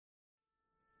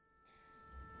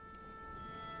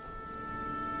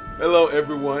Hello,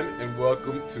 everyone, and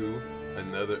welcome to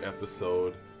another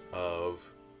episode of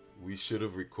We Should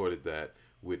Have Recorded That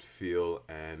with Phil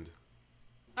and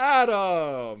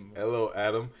Adam. Hello,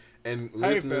 Adam. And Hey,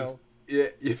 listeners, Phil. yeah,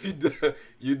 if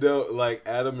you don't like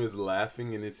Adam is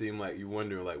laughing, and it seemed like you're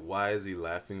wondering like why is he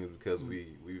laughing? Because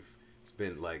we've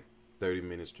spent like 30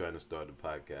 minutes trying to start the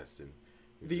podcast, and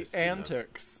we The just,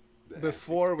 antics the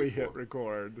before antics we hit before.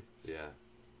 record. Yeah,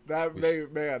 That We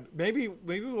man, maybe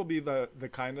we'll be the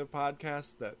kind of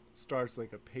podcast that starts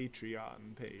like a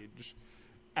Patreon page,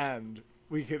 and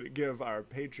we could give our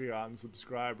Patreon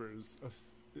subscribers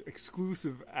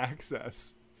exclusive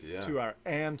access yeah, to our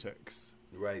antics.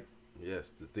 right.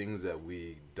 Yes, the things that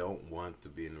we don't want to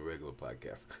be in the regular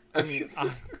podcast. I mean,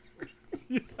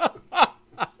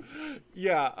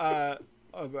 yeah,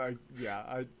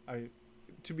 I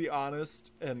to be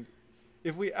honest, and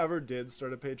if we ever did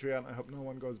start a Patreon, I hope no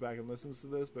one goes back and listens to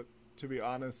this, but to be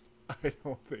honest, I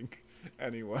don't think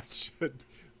anyone should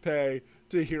pay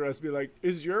to hear us be like,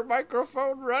 is your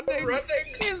microphone running?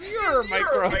 Is your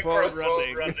microphone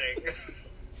running?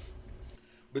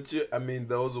 But I mean,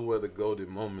 those are where the golden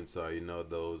moments are. You know,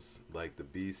 those like the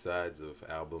B sides of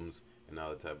albums and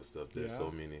all that type of stuff. There's Yeah.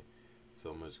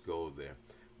 so much gold there.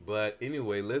 But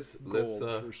anyway, let's Gold,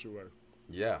 for sure.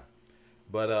 yeah.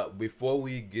 But before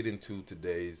we get into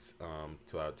today's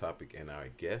to our topic and our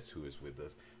guest who is with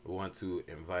us, we want to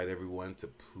invite everyone to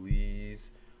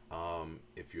please,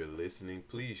 if you're listening,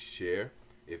 please share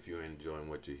if you're enjoying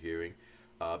what you're hearing.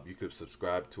 You could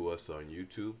subscribe to us on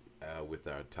YouTube with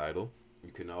our title.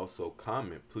 You can also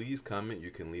comment. Please comment. You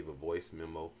can leave a voice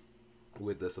memo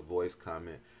with us, a voice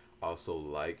comment. Also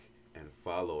like and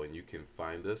follow, and you can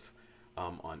find us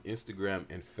on Instagram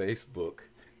and Facebook.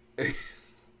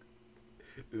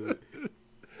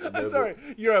 I'm sorry,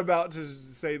 you're about to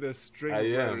say this string I of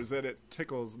am. letters, and it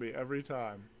tickles me every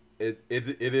time. It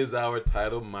is our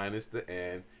title minus the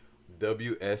N.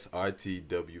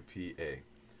 WSRTWPA.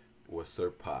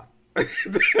 Wasserpa.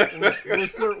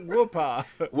 Mr. Whoopa.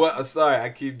 Well, sorry, I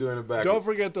keep doing it backwards. Don't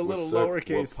forget the little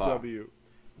lowercase Wasserpa. w.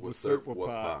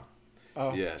 Wasserpa.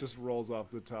 Oh, Yes. just rolls off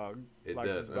the tongue. It like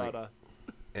does. butter.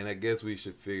 And I guess we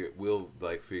should we'll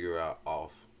figure out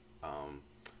off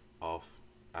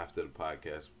after the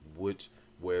podcast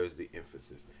where is the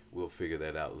emphasis. We'll figure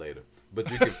that out later. But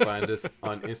you can find us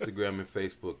on Instagram and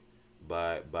Facebook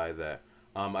by that.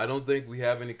 I don't think we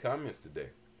have any comments today.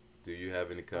 Do you have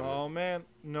any comments? Oh, man.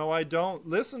 No, I don't.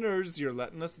 Listeners, you're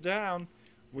letting us down.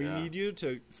 We Yeah. need you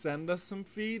to send us some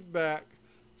feedback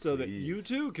so that you Please.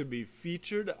 too can be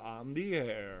featured on the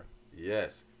air.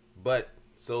 Yes. But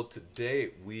so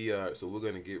today we're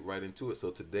going to get right into it.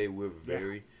 So today we're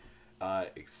very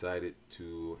excited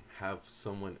to have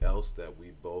someone else that we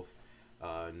both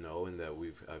know and that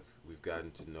we've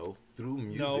gotten to know through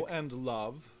music. Know and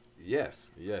love. Yes,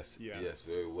 Yes.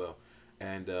 very well.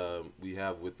 And we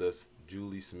have with us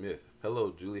Julie Smith.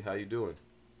 Hello, Julie. How you doing?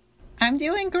 I'm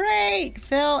doing great.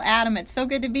 Phil, Adam, it's so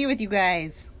good to be with you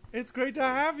guys. It's great to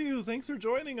have you. Thanks for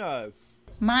joining us.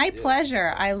 My Yeah.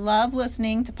 pleasure. I love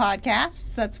listening to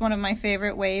podcasts. That's one of my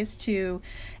favorite ways to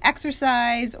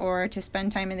exercise or to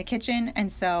spend time in the kitchen.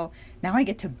 And so now I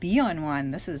get to be on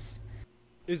one. This is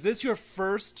Is this your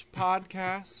first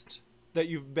podcast that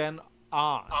you've been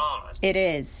on? it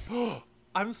is.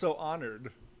 I'm so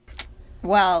honored.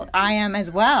 Well, I am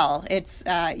as well. It's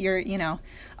you're,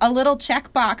 a little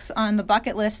checkbox on the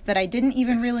bucket list that I didn't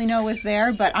even really know was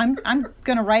there, but I'm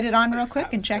going to write it on real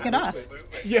quick and check it off.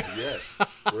 Yeah. Yes.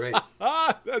 Great.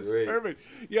 That's Great. perfect.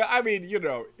 Yeah, I mean,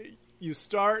 you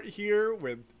start here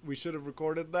with We Should Have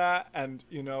Recorded That, and,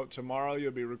 tomorrow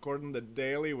you'll be recording The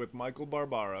Daily with Michael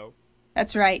Barbaro.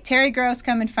 That's right. Terry Gross,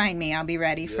 come and find me. I'll be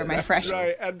ready for Yeah, my that's fresh.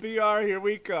 Right, and BR, here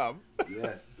we come.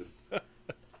 Yes.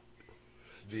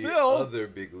 The Phil? other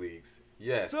big leagues.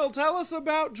 Yes. Phil, tell us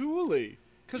about Julie,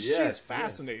 because Yes, she's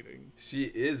fascinating. She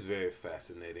is very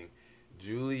fascinating.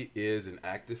 Julie is an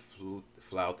active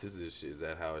flautist. Is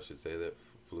that how I should say that?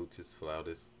 Flautist.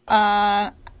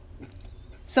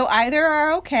 So either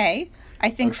are okay. I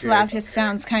think Okay. flautist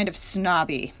sounds kind of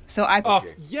snobby. So I Oh,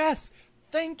 Okay. yes,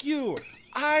 thank you.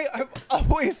 I've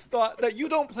always thought that you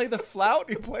don't play the flout,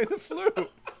 you play the flute.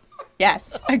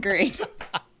 yes, agreed.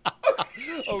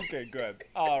 Okay. Good.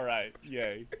 All right.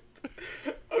 Yay.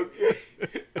 Okay.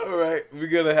 All right. We're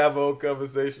gonna have a whole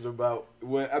conversation about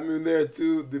what I mean. There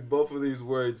are both of these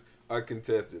words are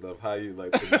contested of how you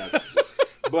like pronounce it.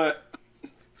 But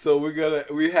so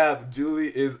we have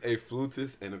Julie is a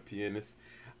flutist and a pianist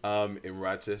in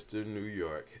Rochester, New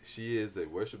York. She is a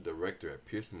worship director at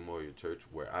Pierce Memorial Church,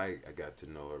 where I got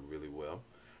to know her really well.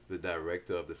 the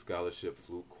director of the Scholarship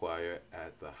Flute Choir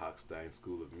at the Hochstein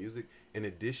School of Music. In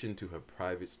addition to her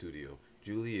private studio,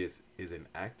 Julie is an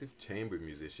active chamber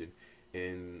musician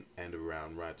in and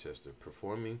around Rochester,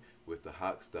 performing with the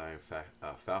Hochstein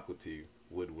Faculty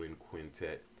Woodwind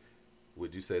Quintet.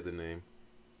 Would you say the name?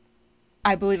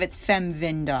 I believe it's Fem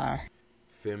Vindar.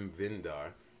 Fem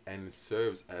Vindar, and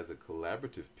serves as a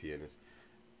collaborative pianist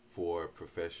for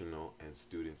professional and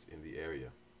students in the area.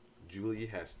 Julie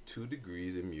has 2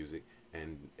 degrees in music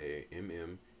and a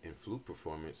MM in flute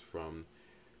performance from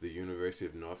the University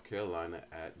of North Carolina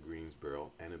at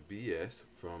Greensboro, and a BS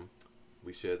from,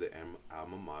 we share the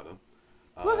alma mater,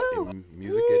 in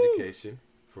music education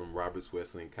from Roberts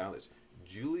Wesleyan College.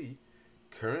 Julie,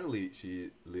 currently she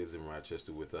lives in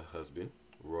Rochester with her husband,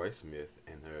 Roy Smith,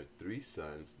 and her 3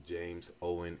 sons, James,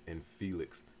 Owen, and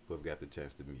Felix, who I've got the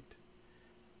chance to meet.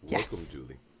 Yes. Welcome,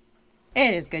 Julie.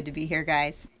 It is good to be here,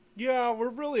 guys. Yeah, we're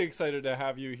really excited to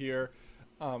have you here.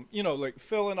 Like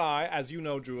Phil and I, as you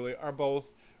know, Julie, are both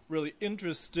really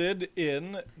interested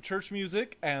in church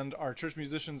music and are church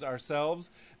musicians ourselves.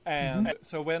 And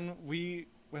so when we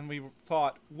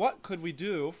thought, what could we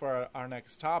do for our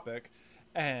next topic,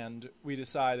 and we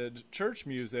decided church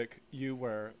music, you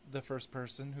were the first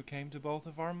person who came to both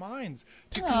of our minds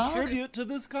to contribute to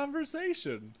this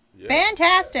conversation. Yes.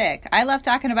 Fantastic. I love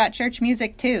talking about church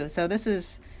music too, so this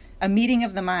is a meeting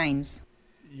of the minds.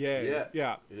 Yay.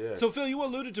 Yeah. Yes. So Phil, you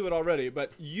alluded to it already,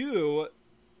 but you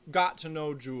got to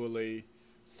know Julie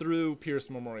through Pierce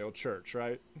Memorial Church,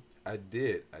 right? I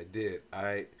did.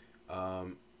 I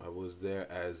was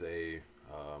there as a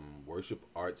worship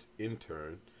arts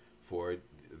intern for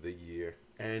the year,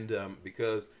 and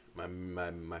because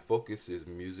my focus is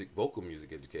vocal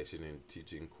music education and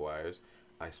teaching choirs,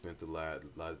 I spent a lot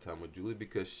of time with Julie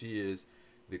because she is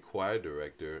the choir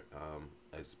director.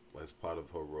 As part of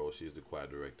her role, she is the choir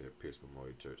director at Pierce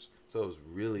Memorial Church. So it was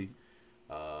really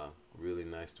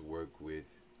nice to work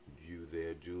with you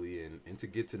there, Julie, and to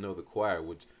get to know the choir,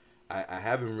 which I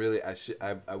haven't really.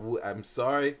 I'm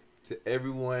sorry to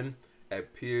everyone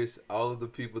at Pierce, all of the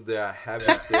people there. I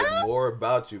haven't said more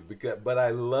about you but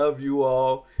I love you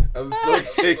all. I'm so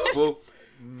thankful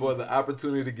for the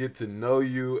opportunity to get to know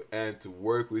you and to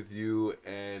work with you.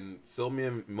 And so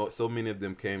many of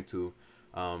them came to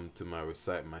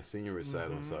my senior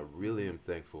recital. So I really am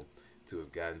thankful to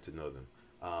have gotten to know them.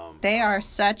 They are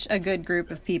such a good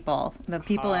group of people. The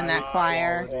people in that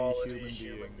choir,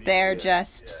 they're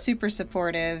just super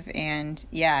supportive. And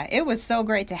yeah, it was so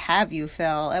great to have you,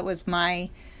 Phil. It was my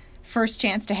first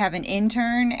chance to have an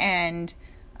intern and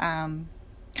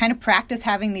kind of practice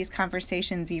having these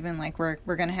conversations, even like we're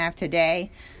going to have today.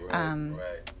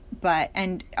 Right. But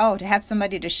to have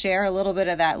somebody to share a little bit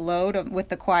of that load with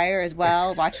the choir as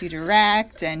well, watch you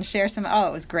direct and share some. Oh,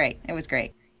 it was great. It was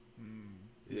great.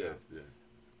 Yes.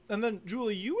 And then,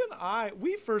 Julie, you and I,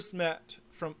 we first met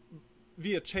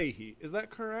via Chahy. Is that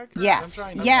correct?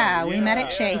 Yes. Yeah, we met at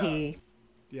Chahy.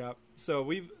 Yeah. So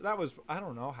that was, I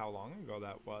don't know how long ago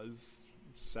that was.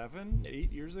 7,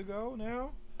 8 years ago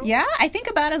now? Yeah, I think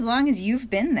about as long as you've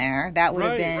been there, that would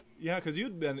have been. Yeah, because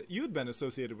you'd been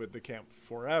associated with the camp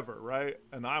forever, right?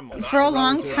 And I'm like for a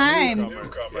long time.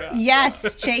 Newcomer. Yeah.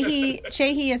 Yes,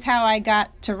 Chahy is how I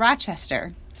got to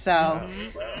Rochester. So,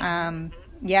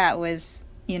 it was,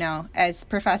 as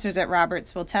professors at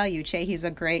Roberts will tell you, Chahy's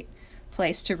a great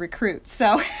place to recruit.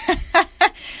 So,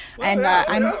 and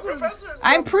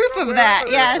I'm proof of that.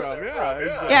 Yes. Yeah,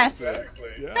 exactly.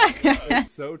 Yes. Yeah,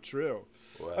 it's so true.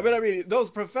 Wow. I mean, those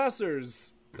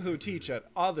professors who teach at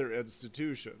other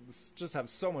institutions just have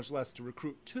so much less to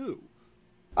recruit to.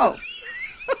 Oh.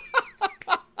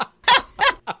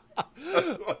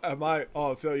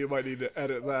 Phil, you might need to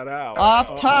edit that out.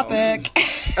 Off topic.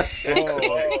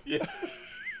 Yeah.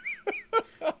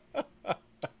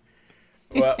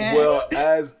 Well,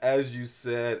 as you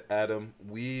said, Adam,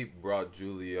 we brought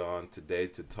Julie on today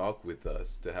to talk with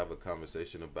us, to have a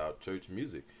conversation about church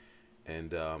music.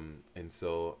 And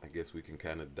so I guess we can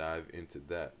kind of dive into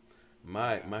that.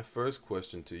 My first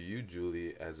question to you,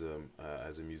 Julie, as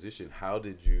a musician, how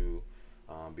did you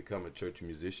become a church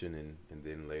musician and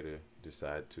then later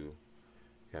decide to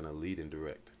kind of lead and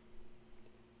direct?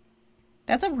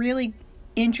 That's a really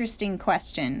interesting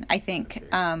question, I think.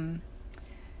 Okay.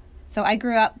 So I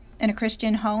grew up in a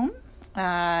Christian home,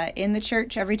 in the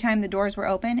church every time the doors were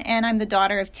open, and I'm the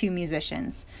daughter of 2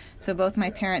 musicians. So both my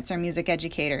parents are music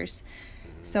educators.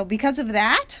 So because of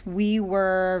that, we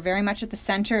were very much at the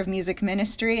center of music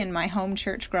ministry in my home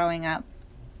church growing up,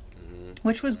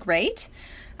 which was great.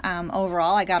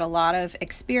 Overall, I got a lot of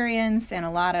experience and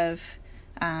a lot of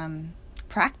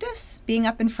practice being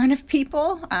up in front of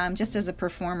people, just as a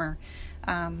performer.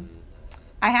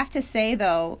 I have to say,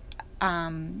 though,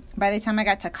 by the time I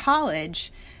got to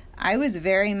college, I was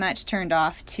very much turned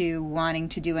off to wanting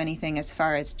to do anything as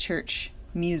far as church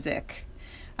music,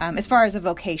 as far as a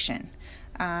vocation.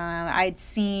 I'd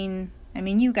seen, I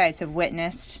mean, you guys have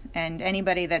witnessed, and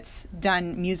anybody that's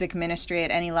done music ministry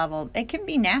at any level, it can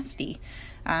be nasty.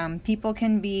 People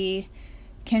can be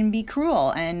cruel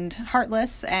and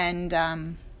heartless, and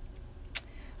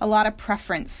a lot of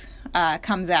preference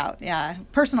comes out,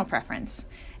 personal preference,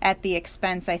 at the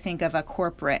expense, I think, of a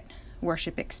corporate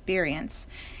worship experience.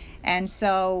 And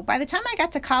so by the time I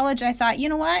got to college, I thought, you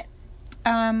know what?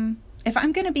 If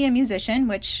I'm going to be a musician,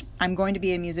 which I'm going to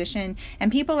be a musician,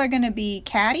 and people are going to be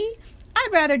catty, I'd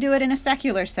rather do it in a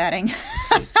secular setting.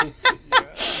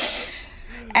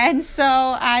 And so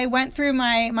I went through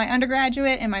my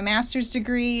undergraduate and my master's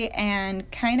degree and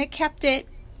kind of kept it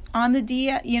on the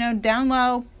down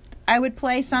low. I would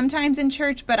play sometimes in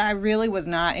church, but I really was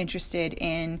not interested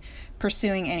in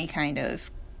pursuing any kind of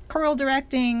choral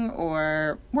directing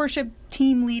or worship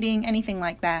team leading, anything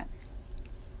like that.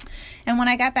 And when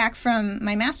I got back from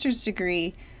my master's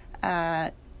degree,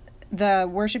 the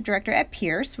worship director at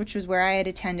Pierce, which was where I had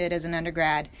attended as an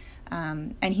undergrad,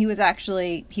 and he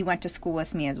went to school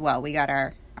with me as well. We got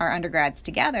our undergrads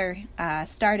together,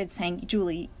 started saying,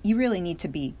 Julie, you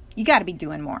got to be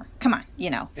doing more. Come on,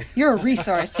 you're a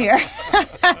resource here.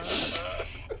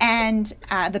 And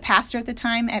the pastor at the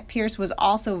time at Pierce was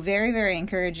also very, very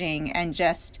encouraging, and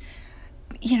just,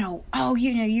 you're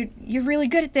really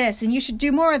good at this, and you should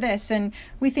do more of this. And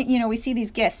we think, we see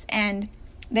these gifts, and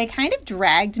they kind of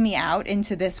dragged me out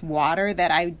into this water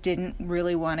that I didn't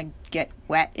really want to get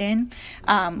wet in,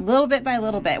 little bit by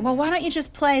little bit. Well, why don't you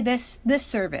just play this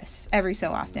service every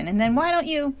so often? And then why don't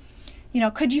you,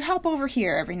 could you help over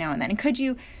here every now and then? And could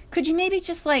you maybe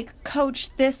just like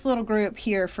coach this little group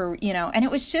here for, and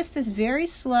it was just this very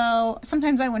slow,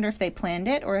 sometimes I wonder if they planned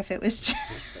it or if it was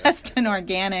just an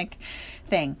organic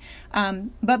thing.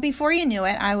 But before you knew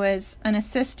it, I was an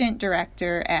assistant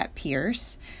director at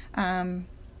Pierce.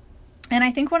 And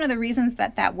I think one of the reasons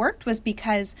that worked was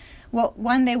because, well,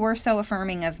 one, they were so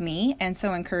affirming of me and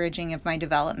so encouraging of my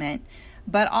development,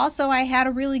 but also I had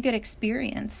a really good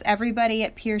experience. Everybody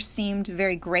at Pierce seemed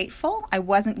very grateful. I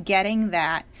wasn't getting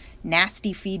that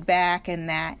nasty feedback and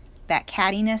that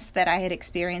cattiness that I had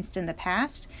experienced in the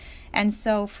past. And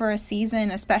so for a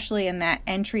season, especially in that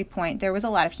entry point, there was a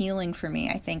lot of healing for me,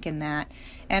 I think, in that.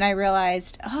 And I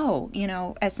realized,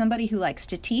 as somebody who likes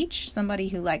to teach, somebody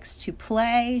who likes to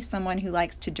play, someone who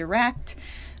likes to direct,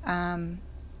 and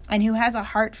who has a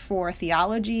heart for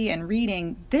theology and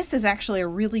reading, this is actually a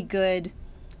really good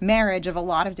marriage of a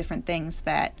lot of different things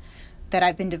that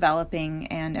I've been developing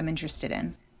and am interested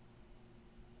in.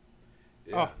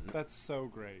 Yeah. Oh, that's so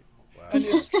great. Wow. And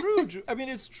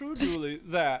it's true, Julie,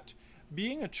 that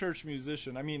being a church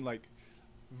musician,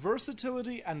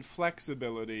 versatility and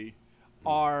flexibility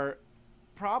are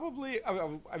probably,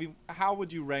 how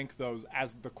would you rank those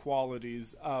as the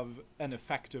qualities of an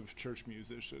effective church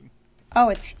musician? Oh,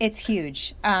 it's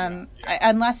huge.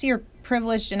 Unless you're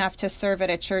privileged enough to serve at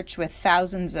a church with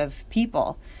thousands of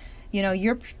people,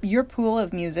 your pool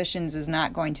of musicians is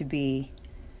not going to be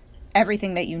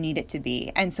everything that you need it to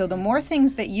be. And so the more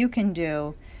things that you can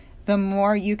do, the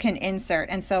more you can insert.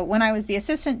 And so when I was the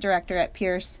assistant director at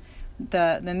Pierce,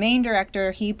 the main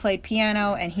director, he played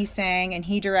piano and he sang and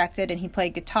he directed and he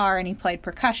played guitar and he played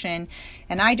percussion,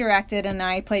 and I directed and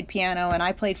I played piano and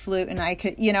I played flute, and I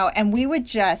could, and we would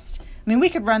just, we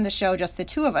could run the show just the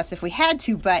two of us if we had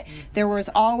to, but there was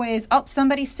always,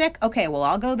 somebody's sick. Okay, well,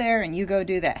 I'll go there and you go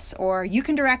do this, or you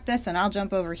can direct this and I'll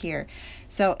jump over here.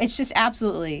 So it's just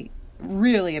absolutely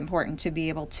really important to be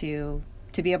able to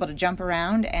jump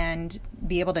around and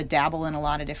be able to dabble in a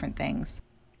lot of different things.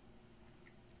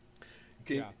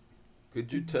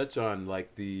 Could you touch on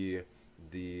like the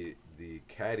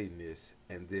cattiness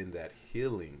and then that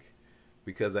healing?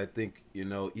 Because I think,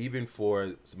 even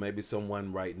for maybe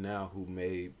someone right now who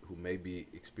may be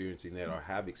experiencing that or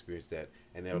have experienced that,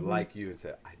 and they're like you and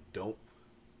say, I don't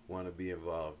want to be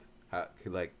involved.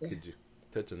 Could you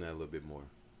touch on that a little bit more?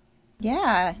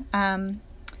 Yeah.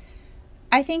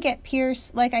 I think at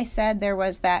Pierce, like I said, there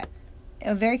was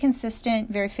a very consistent,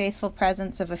 very faithful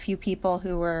presence of a few people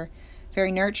who were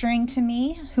very nurturing to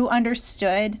me, who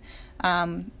understood,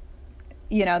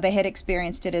 they had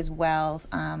experienced it as well,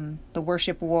 the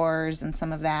worship wars and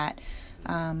some of that.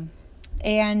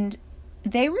 And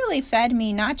they really fed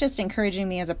me, not just encouraging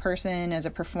me as a person, as a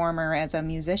performer, as a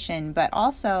musician, but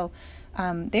also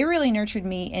they really nurtured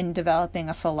me in developing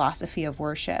a philosophy of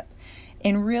worship,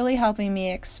 in really helping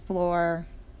me explore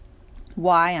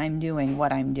why I'm doing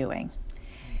what I'm doing.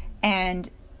 And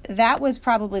that was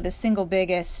probably the single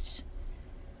biggest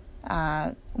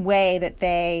way that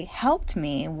they helped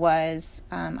me was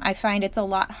I find it's a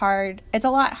lot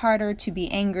harder to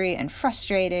be angry and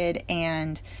frustrated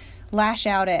and lash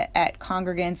out at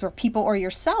congregants or people or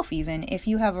yourself even if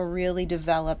you have a really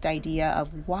developed idea of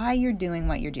why you're doing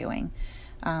what you're doing.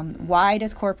 Why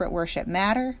does corporate worship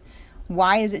matter?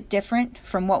 Why is it different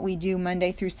from what we do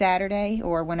Monday through Saturday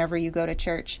or whenever you go to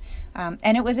church?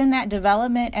 And it was in that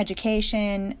development,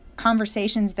 education,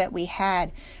 conversations that we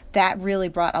had that really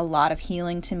brought a lot of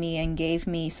healing to me and gave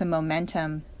me some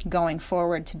momentum going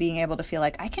forward to being able to feel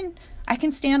like I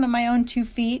can stand on my own 2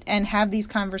 feet and have these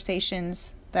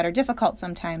conversations that are difficult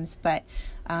sometimes, but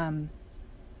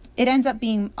it ends up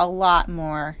being a lot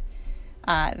more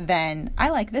than I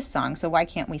like this song, so why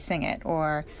can't we sing it?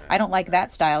 Or I don't like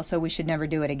that style, so we should never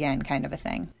do it again, kind of a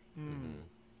thing.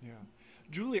 Yeah.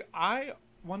 Julie, I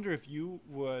wonder if you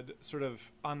would sort of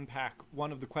unpack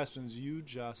one of the questions you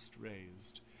just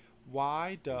raised.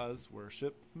 Why does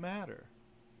worship matter?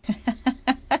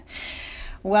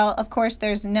 Well, of course,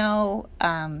 there's no,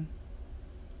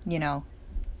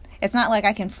 it's not like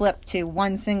I can flip to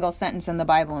one single sentence in the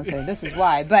Bible and say, this is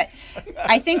why. But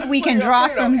I think we can draw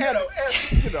from...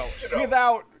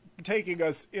 without taking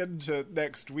us into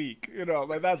next week,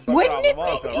 that's the Wouldn't problem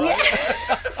also,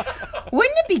 right?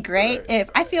 Wouldn't it be great if,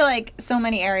 I feel like so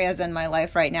many areas in my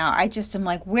life right now, I just am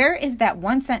like, where is that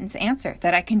one sentence answer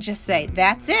that I can just say,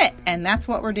 that's it, and that's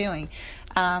what we're doing.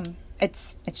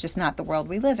 It's just not the world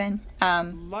we live in.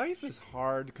 Life is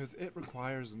hard because it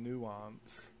requires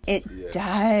nuance. It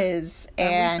does.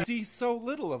 And we see so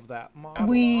little of that model.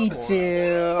 We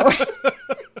do.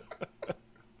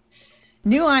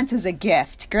 Nuance is a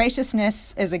gift.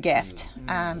 Graciousness is a gift.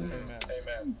 Amen.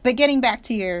 But getting back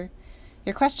to your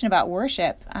question about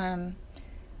worship,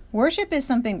 worship is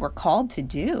something we're called to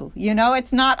do.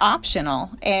 It's not optional.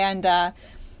 And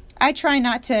I try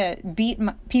not to beat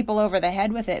people over the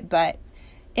head with it, but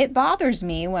it bothers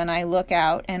me when I look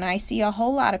out and I see a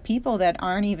whole lot of people that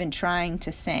aren't even trying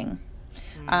to sing.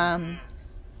 And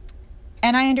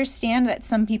I understand that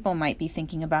some people might be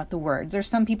thinking about the words, or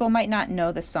some people might not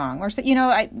know the song, or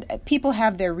people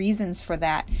have their reasons for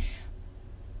that.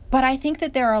 But I think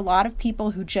that there are a lot of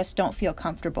people who just don't feel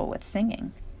comfortable with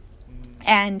singing.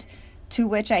 And to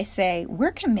which I say,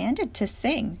 we're commanded to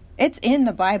sing. It's in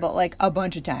the Bible like a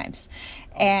bunch of times.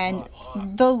 And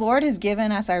the Lord has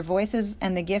given us our voices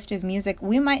and the gift of music.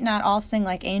 We might not all sing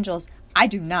like angels. I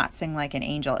do not sing like an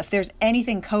angel. If there's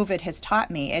anything COVID has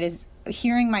taught me, it is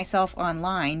hearing myself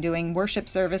online doing worship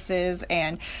services,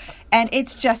 and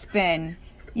it's just been,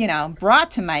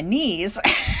 brought to my knees.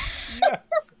 Yes.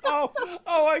 Oh,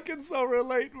 I can so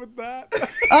relate with that.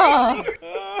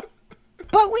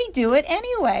 But we do it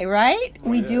anyway, right?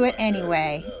 We do it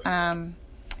anyway.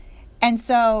 And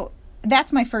so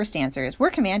that's my first answer is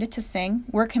we're commanded to sing.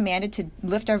 We're commanded to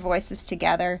lift our voices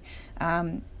together.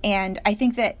 And I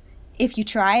think that if you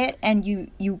try it and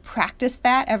you practice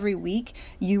that every week,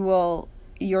 your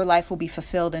life will be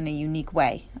fulfilled in a unique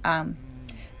way.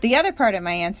 The other part of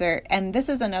my answer, and this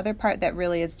is another part that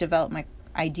really has developed my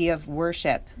idea of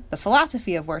worship, the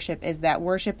philosophy of worship, is that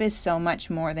worship is so much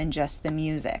more than just the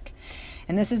music.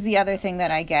 And this is the other thing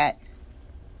that I get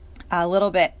a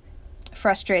little bit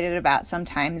frustrated about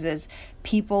sometimes is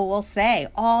people will say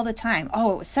all the time,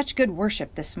 oh, it was such good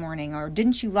worship this morning, or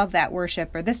didn't you love that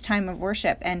worship, or this time of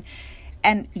worship? And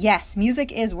yes,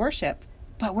 music is worship,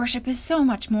 but worship is so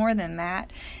much more than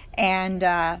that. And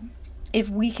if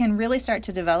we can really start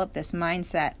to develop this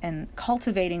mindset and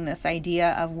cultivating this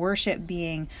idea of worship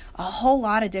being a whole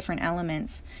lot of different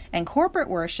elements, and corporate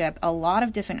worship, a lot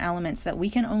of different elements that we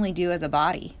can only do as a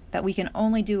body, that we can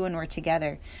only do when we're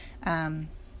together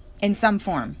in some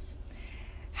form,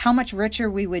 how much richer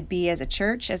we would be as a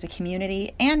church, as a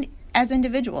community, and as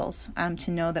individuals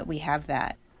to know that we have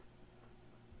that.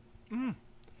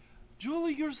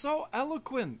 Julie, you're so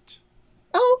eloquent.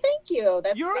 Oh, thank you.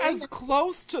 You're as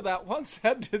close to that one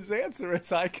sentence answer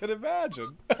as I could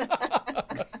imagine. I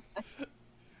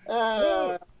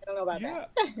don't know about that.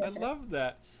 Yeah, I love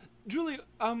that. Julie,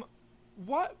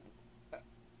 what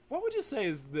would you say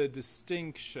is the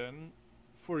distinction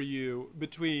for you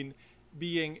between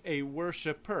being a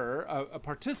worshiper, a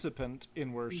participant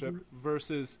in worship,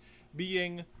 versus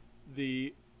being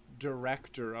the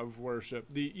director of worship,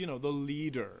 the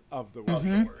leader of the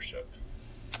worship?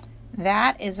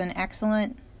 That is an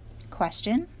excellent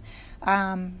question.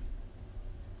 And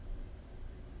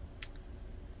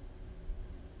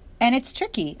it's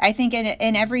tricky. I think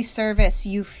in every service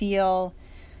you feel,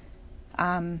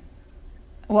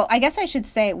 well, I guess I should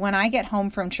say when I get home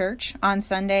from church on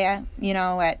Sunday,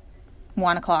 at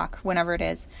 1 o'clock, whenever it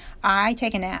is, I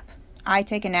take a nap. I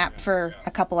take a nap for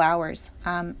a couple hours.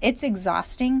 It's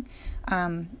exhausting.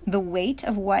 The weight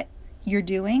of what you're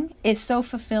doing is so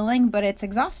fulfilling, but it's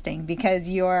exhausting because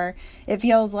it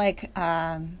feels like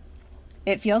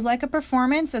a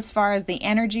performance as far as the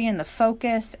energy and the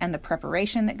focus and the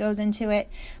preparation that goes into it.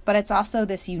 But it's also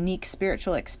this unique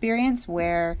spiritual experience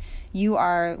where you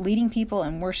are leading people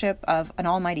in worship of an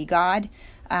almighty God.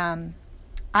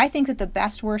 I think that the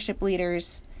best worship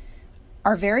leaders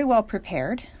are very well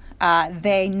prepared.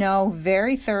 They know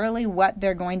very thoroughly what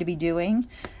they're going to be doing,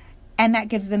 and that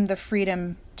gives them the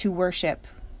freedom to worship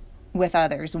with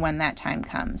others when that time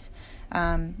comes.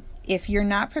 If you're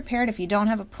not prepared, if you don't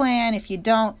have a plan, if you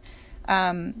don't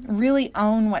really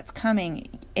own what's coming,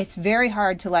 it's very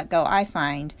hard to let go, I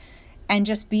find, and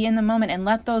just be in the moment and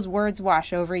let those words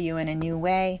wash over you in a new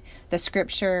way, the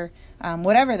scripture,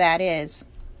 whatever that is.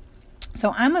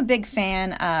 So I'm a big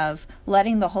fan of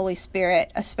letting the Holy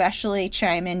Spirit especially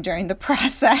chime in during the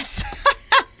process.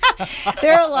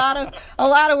 There are a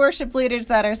lot of worship leaders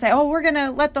that are saying, "Oh, we're going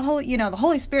to let the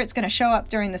Holy Spirit's going to show up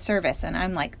during the service." And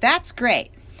I'm like, "That's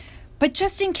great. But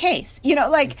just in case,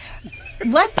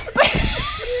 let's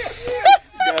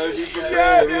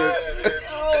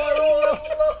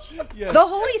The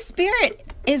Holy Spirit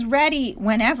is ready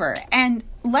whenever, and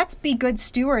let's be good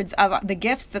stewards of the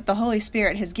gifts that the Holy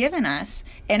Spirit has given us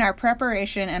in our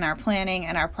preparation and our planning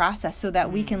and our process so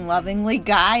that we can lovingly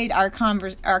guide our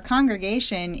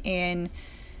congregation in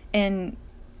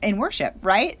worship,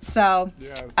 right? So,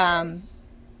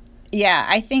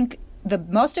 I think the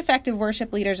most effective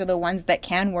worship leaders are the ones that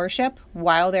can worship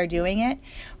while they're doing it,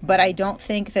 but I don't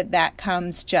think that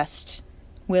comes just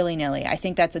willy-nilly. I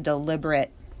think that's a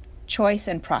deliberate choice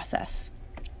and process.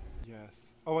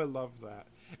 Yes. Oh, I love that.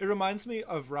 It reminds me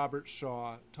of Robert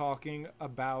Shaw talking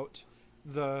about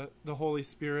the Holy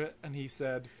Spirit, and he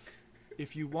said,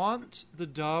 "If you want the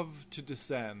dove to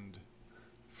descend,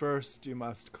 first you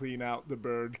must clean out the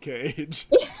bird cage."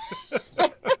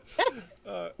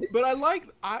 But I like,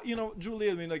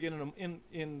 Julie, I mean, like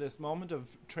in this moment of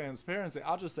transparency,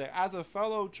 I'll just say, as a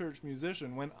fellow church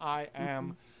musician, when I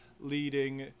am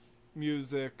leading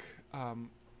music, I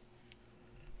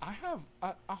have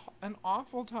an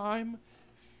awful time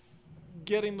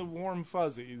getting the warm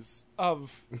fuzzies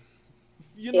of,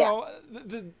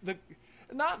 the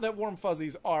not that warm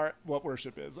fuzzies are what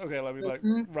worship is. Okay, let me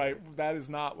right, that is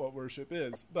not what worship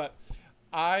is. But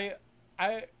I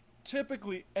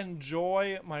typically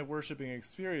enjoy my worshiping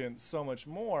experience so much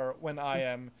more when I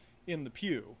am in the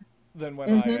pew than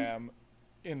when I am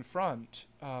in front.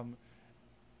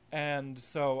 And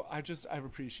so I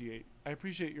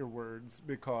appreciate your words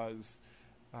because,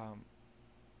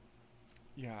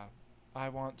 I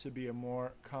want to be a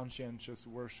more conscientious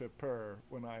worshiper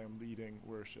when I am leading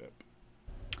worship.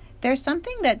 There's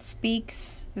something that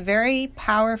speaks very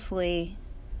powerfully.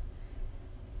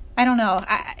 I don't know.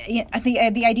 I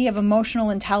think the idea of emotional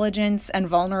intelligence and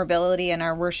vulnerability in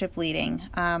our worship leading.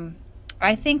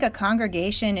 I think a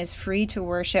congregation is free to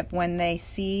worship when they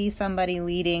see somebody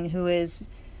leading who is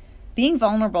being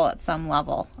vulnerable at some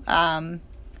level. And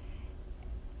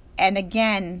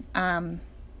again,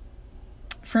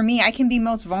 for me, I can be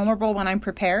most vulnerable when I'm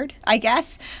prepared, I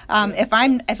guess. If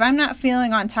I'm not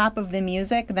feeling on top of the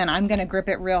music, then I'm going to grip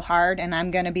it real hard, and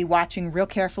I'm going to be watching real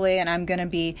carefully, and I'm going to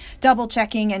be double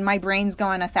checking, and my brain's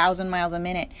going 1,000 miles a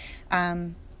minute.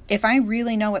 If I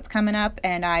really know what's coming up,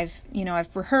 and I've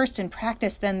rehearsed and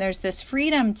practiced, then there's this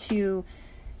freedom to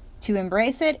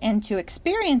embrace it and to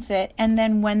experience it. And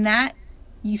then when that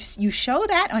you show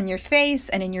that on your face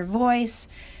and in your voice,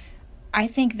 I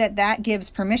think that gives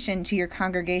permission to your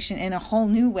congregation in a whole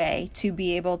new way to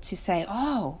be able to say,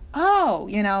 oh,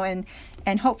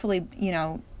 and hopefully,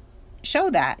 show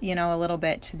that, a little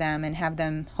bit to them and have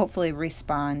them hopefully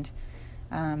respond.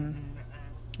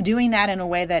 Doing that in a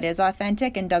way that is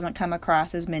authentic and doesn't come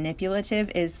across as manipulative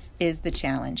is the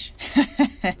challenge.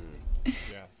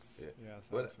 Yes,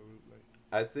 absolutely.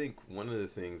 I think one of the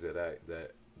things that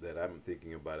I'm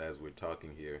thinking about as we're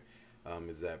talking here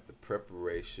is that the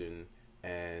preparation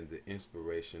and the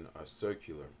inspiration are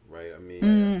circular, right? I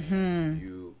mean,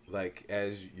 you like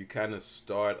as you kind of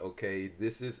start. Okay,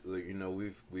 this is using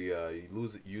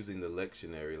the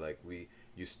lectionary. Like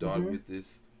you start with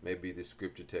this, maybe the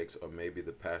scripture text, or maybe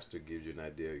the pastor gives you an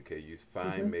idea. Okay, you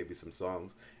find maybe some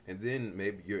songs, and then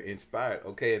maybe you're inspired.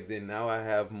 Okay, and then now I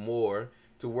have more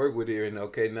to work with here, and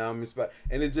okay, now I'm inspired,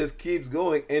 and it just keeps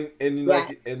going, and and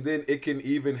then it can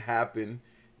even happen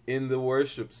in the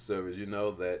worship service,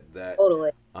 that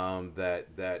totally.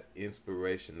 That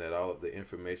inspiration, that all of the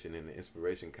information and the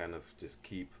inspiration kind of just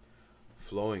keep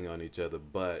flowing on each other,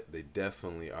 but they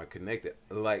definitely are connected.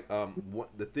 Like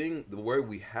the word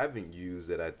we haven't used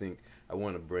that I think I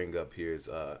want to bring up here is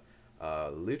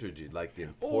liturgy, like the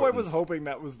importance. Oh, I was hoping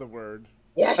that was the word.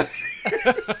 Yes.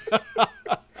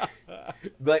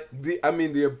 Like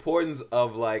the importance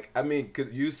of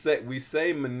because we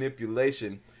say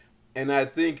manipulation, and I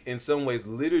think in some ways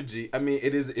liturgy,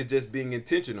 it's just being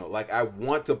intentional. Like, I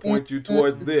want to point you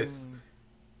towards this.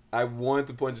 I want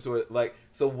to point you toward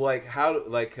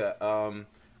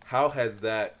how has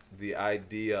that, the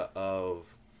idea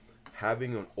of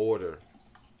having an order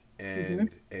and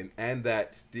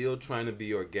that still trying to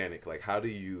be organic, like how do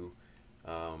you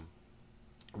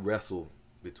wrestle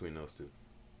between those two?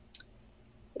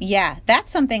 Yeah,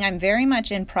 that's something I'm very much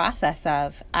in process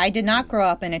of. I did not grow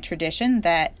up in a tradition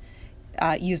that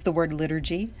used the word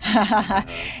liturgy.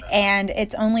 And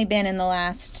it's only been in the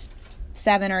last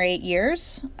 7 or 8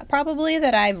 years, probably,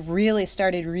 that I've really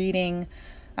started reading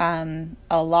a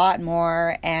lot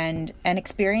more and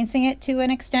experiencing it to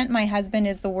an extent. My husband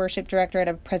is the worship director at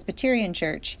a Presbyterian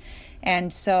church.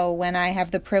 And so when I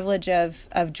have the privilege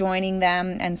of joining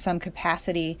them in some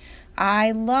capacity,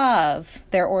 I love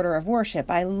their order of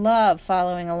worship. I love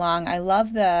following along. I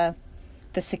love the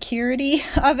security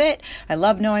of it. I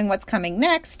love knowing what's coming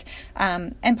next.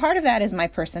 And part of that is my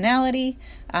personality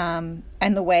and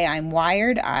the way I'm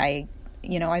wired. I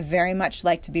very much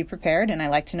like to be prepared, and I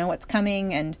like to know what's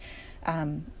coming. And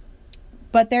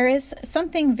but there is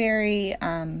something very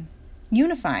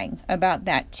unifying about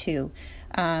that too.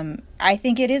 I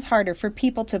think it is harder for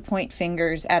people to point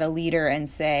fingers at a leader and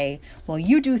say, well,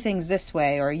 you do things this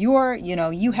way, or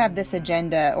you have this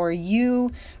agenda, or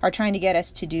you are trying to get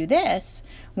us to do this,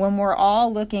 when we're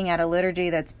all looking at a liturgy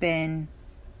that's been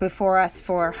before us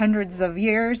for hundreds of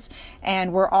years,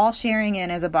 and we're all sharing in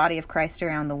as a body of Christ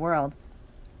around the world.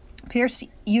 Pierce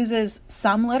uses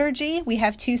some liturgy. We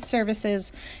have 2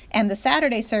 services, and the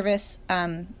Saturday service,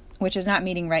 which is not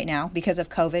meeting right now because of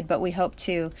COVID, but we hope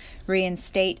to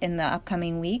reinstate in the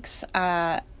upcoming weeks,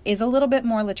 is a little bit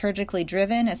more liturgically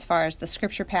driven as far as the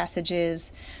scripture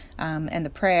passages and the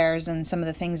prayers and some of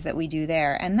the things that we do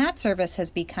there. And that service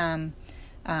has become,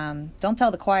 don't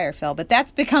tell the choir, Phil, but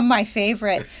that's become my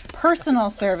favorite personal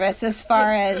service as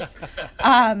far as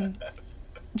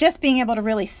just being able to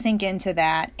really sink into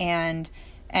that and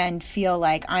feel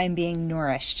like I'm being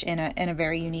nourished in a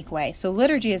very unique way. So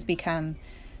liturgy has become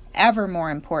ever more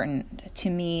important to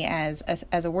me as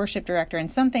a worship director,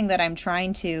 and something that I'm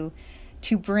trying to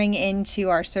bring into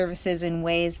our services in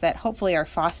ways that hopefully are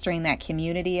fostering that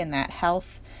community and that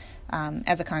health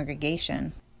as a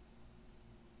congregation.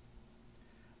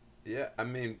 Yeah,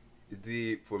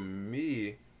 for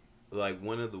me, like,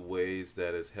 one of the ways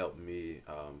that has helped me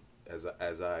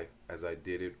as I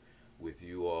did it with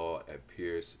you all at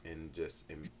Pierce, and just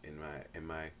in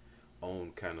my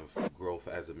own kind of growth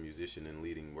as a musician and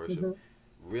leading worship,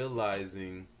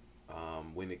 realizing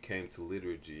when it came to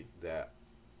liturgy that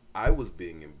I was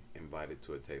being invited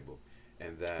to a table,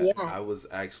 and that I was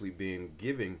actually being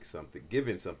given something,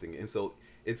 and so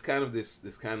it's kind of this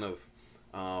kind of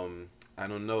I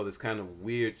don't know, this kind of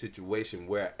weird situation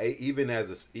where even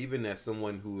as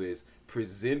someone who is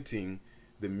presenting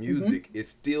the music, it's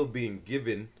still being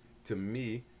given to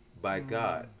me by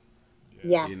God.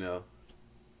 Yes.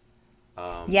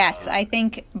 Yes, I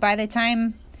think by the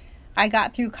time I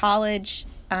got through college,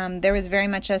 there was very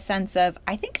much a sense of,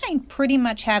 I think I pretty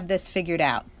much have this figured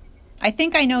out. I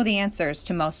think I know the answers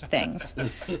to most things,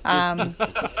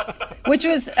 which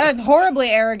was a horribly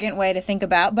arrogant way to think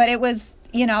about, but it was,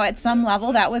 at some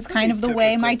level, that was kind of the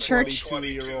way my church.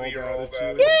 22-year-old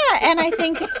attitude. Yeah, and I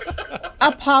think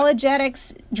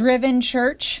apologetics-driven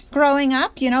church growing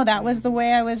up, that was the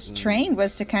way I was trained,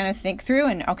 was to kind of think through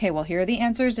and, okay, well, here are the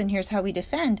answers and here's how we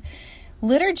defend.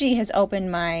 Liturgy has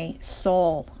opened my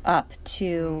soul up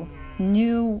to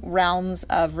new realms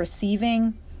of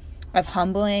receiving, of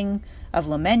humbling, of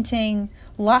lamenting,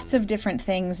 lots of different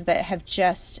things that have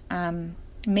just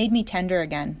made me tender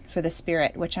again for the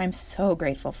Spirit, which I'm so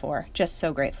grateful for, just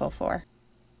so grateful for.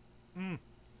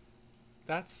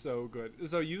 That's so good.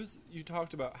 So you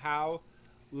talked about how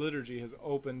liturgy has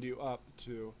opened you up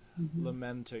to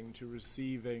lamenting, to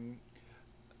receiving.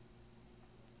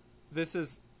 This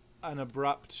is an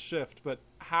abrupt shift, but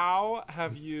how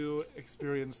have you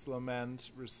experienced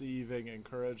lament, receiving,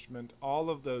 encouragement, all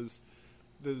of those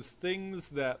things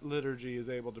that liturgy is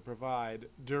able to provide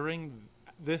during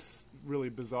this really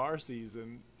bizarre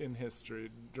season in history,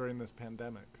 during this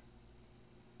pandemic?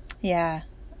 Yeah.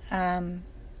 I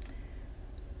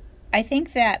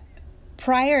think that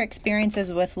prior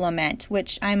experiences with lament,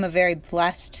 which I'm a very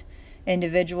blessed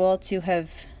individual to have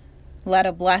led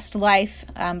a blessed life,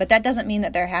 but that doesn't mean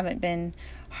that there haven't been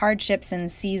hardships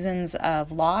and seasons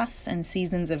of loss and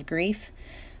seasons of grief.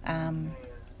 And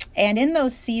in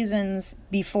those seasons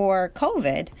before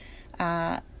COVID,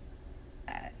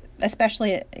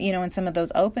 especially, in some of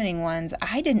those opening ones,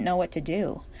 I didn't know what to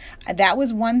do. That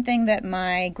was one thing that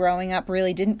my growing up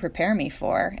really didn't prepare me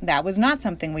for. That was not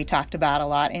something we talked about a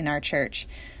lot in our church,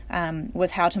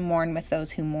 was how to mourn with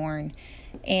those who mourn.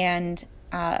 And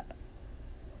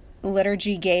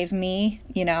liturgy gave me,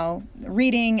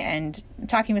 reading and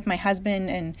talking with my husband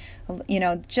and,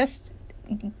 just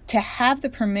to have the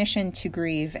permission to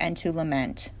grieve and to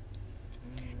lament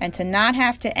and to not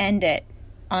have to end it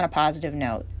on a positive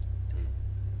note.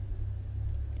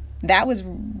 That was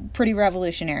pretty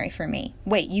revolutionary for me.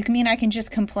 Wait, you mean I can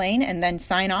just complain and then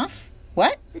sign off?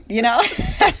 What?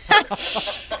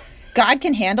 God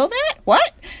can handle that?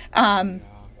 What?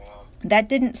 That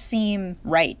didn't seem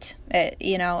right,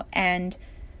 and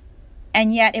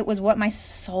yet it was what my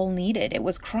soul needed. It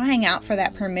was crying out for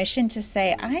that permission to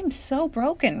say, I'm so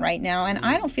broken right now, and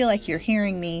I don't feel like you're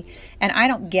hearing me, and I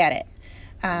don't get it.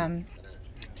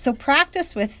 So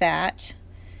practice with that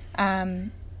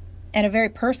at a very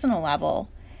personal level.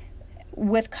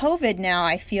 With COVID now,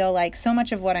 I feel like so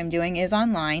much of what I'm doing is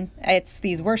online. It's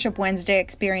these Worship Wednesday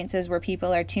experiences where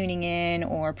people are tuning in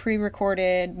or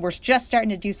pre-recorded. We're just starting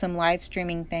to do some live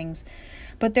streaming things.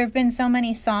 But there have been so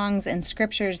many songs and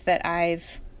scriptures that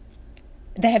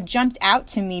have jumped out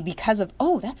to me because of,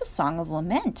 that's a song of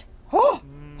lament.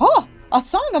 A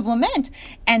song of lament.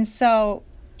 And so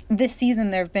this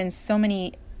season there have been so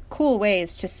many cool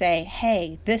ways to say,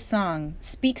 hey, this song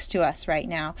speaks to us right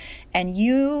now, and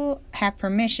you have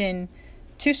permission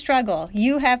to struggle.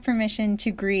 You have permission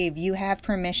to grieve. You have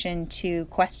permission to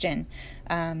question.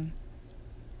 And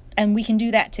we can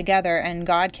do that together, and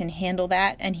God can handle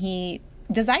that, and He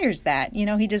desires that.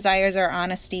 He desires our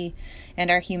honesty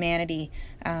and our humanity.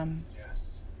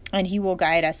 And He will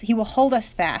guide us. He will hold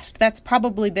us fast. That's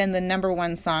probably been the number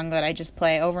one song that I just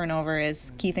play over and over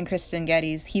is Keith and Kristen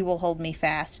Getty's He Will Hold Me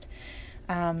Fast.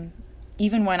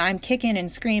 Even when I'm kicking and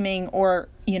screaming or,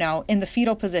 in the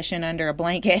fetal position under a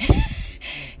blanket,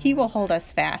 He will hold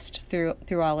us fast through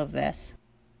all of this.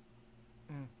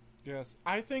 Yes.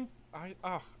 I think, I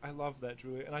love that,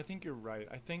 Julie. And I think you're right.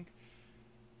 I think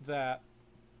that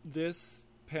this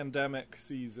pandemic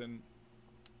season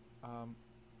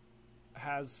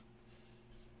has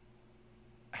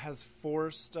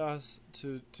forced us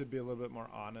to be a little bit more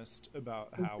honest about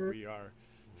how we are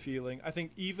feeling. I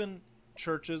think even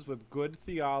churches with good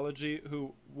theology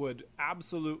who would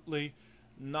absolutely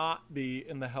not be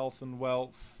in the health and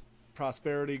wealth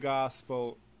prosperity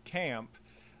gospel camp,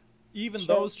 even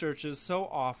those churches, so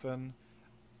often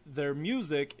their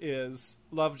music is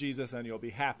love Jesus and you'll be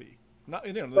happy.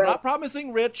 They're not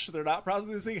promising rich, they're not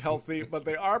promising healthy, but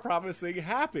they are promising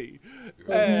happy.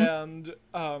 And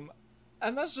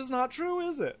that's just not true,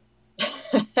 is it?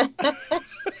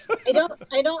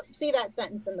 I don't see that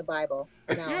sentence in the Bible.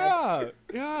 No.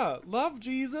 Yeah. Love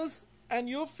Jesus and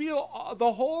you'll feel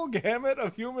the whole gamut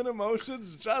of human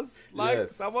emotions just like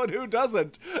someone who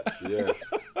doesn't.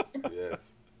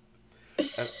 Yes.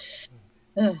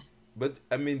 But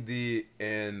I mean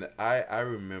I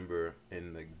remember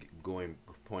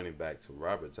pointing back to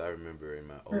Roberts, I remember in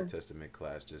my Old Testament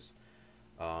class just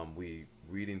we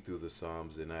reading through the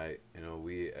Psalms, and I've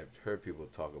heard people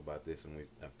talk about this, and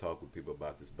I've talked with people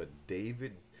about this, but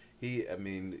David,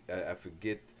 I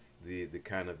forget the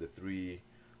kind of the three,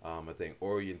 I think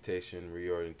orientation,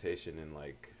 reorientation, and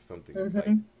like something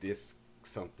like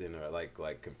something or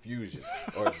like confusion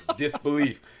or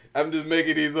disbelief. I'm just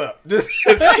making these up. Just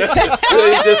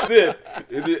this.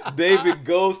 David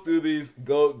goes through these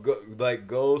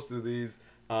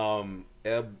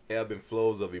ebb and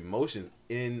flows of emotion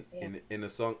in a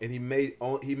song, and he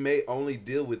may only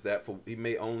deal with that he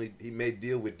may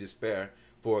deal with despair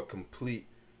for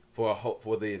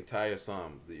the entire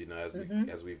psalm,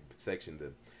 as we sectioned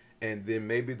them. And then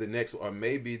maybe the next, or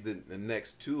maybe the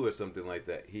next two or something like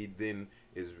that, he then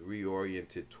is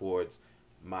reoriented towards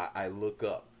I look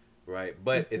up, right?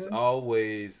 But it's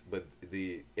always,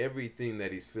 everything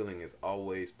that he's feeling is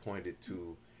always pointed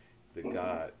to the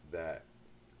God that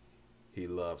he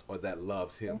loves, or that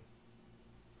loves him.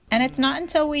 And it's not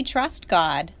until we trust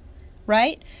God,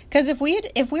 right? Because if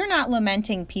we're not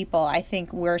lamenting people, I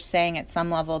think we're saying at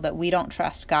some level that we don't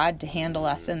trust God to handle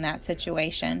us in that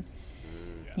situation.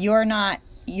 You're gonna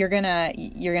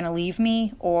leave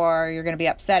me, or you're gonna be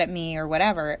upset at me, or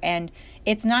whatever. And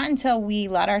it's not until we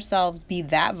let ourselves be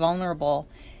that vulnerable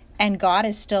and God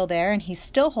is still there and He's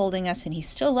still holding us and He's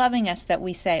still loving us that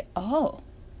we say, oh,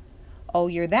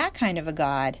 you're that kind of a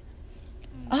God.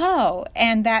 oh,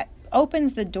 and that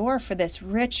opens the door for this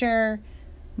richer,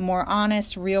 more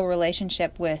honest, real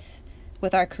relationship with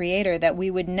our Creator that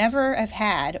we would never have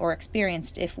had or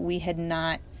experienced if we had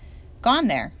not gone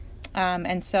there.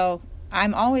 And so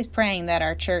I'm always praying that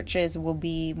our churches will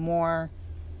be more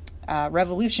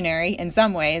revolutionary in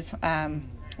some ways,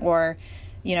 or,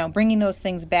 bringing those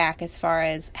things back as far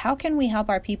as how can we help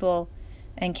our people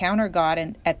encounter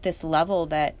God at this level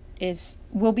that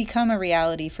will become a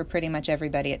reality for pretty much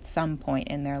everybody at some point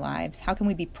in their lives. How can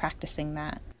we be practicing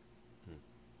that?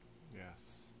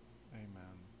 Yes.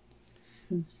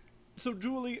 Amen. So,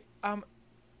 Julie,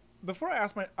 before I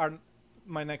ask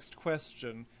my next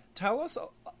question, tell us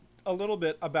a little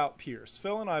bit about Pierce.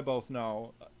 Phil and I both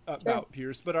know about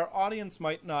Pierce, but our audience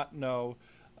might not know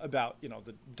about,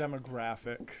 the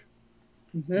demographic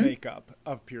makeup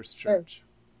of Pierce Church.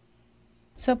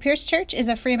 So Pierce Church is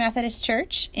a Free Methodist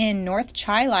church in North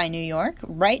Chi-Lai, New York,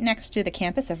 right next to the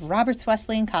campus of Roberts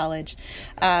Wesleyan College.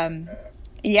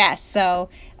 Yes, so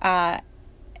I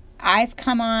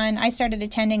started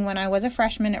attending when I was a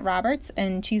freshman at Roberts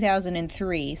in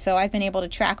 2003, so I've been able to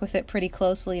track with it pretty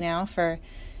closely now for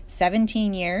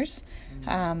 17 years.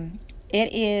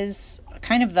 It is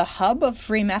kind of the hub of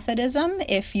Free Methodism,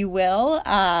 if you will.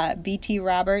 B.T.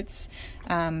 Roberts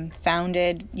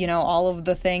founded, all of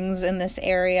the things in this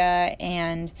area,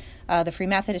 and the Free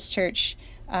Methodist Church,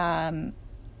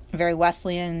 very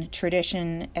Wesleyan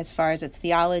tradition as far as its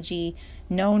theology,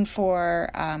 known for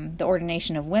the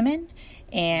ordination of women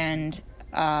and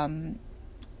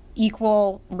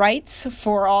equal rights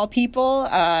for all people,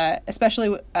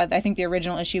 especially I think the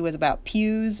original issue was about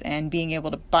pews and being able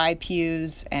to buy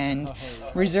pews and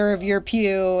reserve your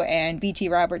pew, and B.T.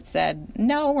 Roberts said,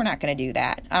 no, we're not going to do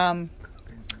that.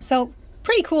 So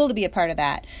pretty cool to be a part of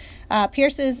that.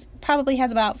 Pierce's probably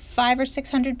has about 500 or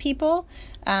 600 people.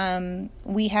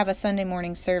 We have a Sunday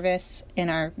morning service in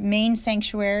our main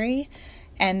sanctuary,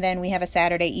 and then we have a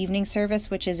Saturday evening service,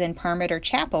 which is in Parmiter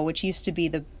Chapel, which used to be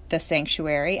the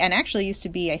sanctuary, and actually used to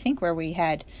be, I think, where we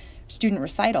had student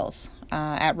recitals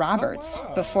at Roberts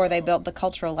before they built the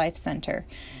Cultural Life Center.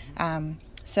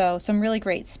 So some really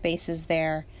great spaces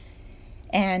there.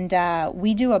 And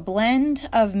we do a blend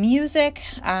of music.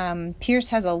 Pierce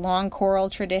has a long choral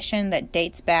tradition that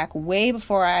dates back way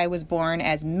before I was born,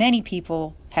 as many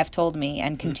people have told me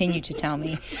and continue to tell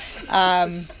me.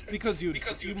 Because you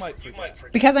might forget.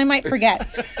 Because I might forget.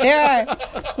 There are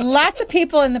lots of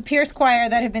people in the Pierce choir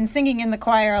that have been singing in the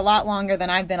choir a lot longer than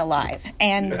I've been alive,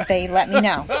 and they let me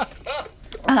know.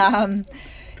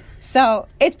 So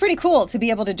it's pretty cool to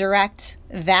be able to direct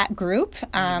that group.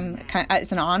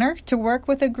 It's an honor to work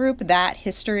with a group that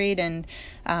historied and,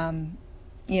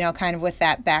 kind of with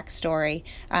that backstory.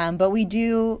 But we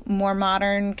do more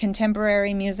modern,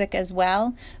 contemporary music as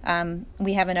well.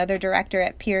 We have another director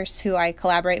at Pierce who I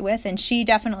collaborate with, and she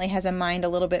definitely has a mind a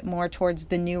little bit more towards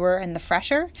the newer and the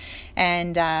fresher.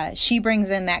 And she brings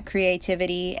in that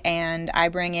creativity, and I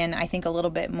bring in, I think, a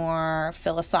little bit more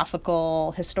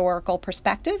philosophical, historical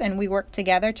perspective. And we work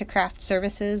together to craft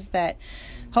services that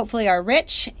hopefully are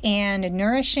rich and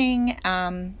nourishing,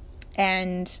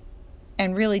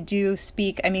 and really do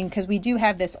speak, because we do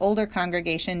have this older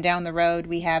congregation down the road.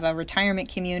 We have a retirement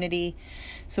community,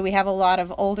 so we have a lot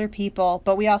of older people,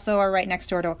 but we also are right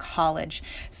next door to a college,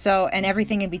 so, and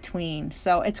everything in between.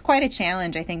 So it's quite a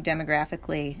challenge, I think,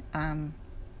 demographically.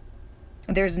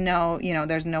 There's no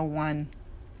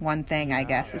one thing, I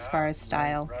guess, as far as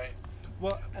style. Right.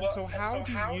 Well, so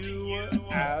how do you,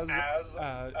 as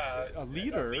a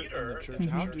leader in the church,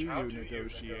 how do you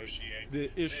negotiate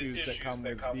the issues that come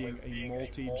with being a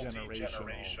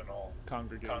multi-generational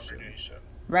congregation?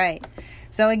 Right.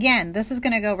 So again, this is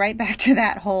going to go right back to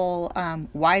that whole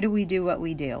why do we do what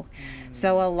we do?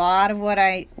 So a lot of what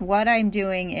I'm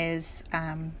doing is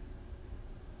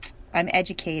I'm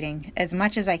educating as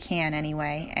much as I can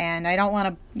anyway, and I don't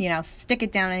want to, stick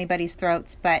it down anybody's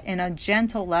throats, but in a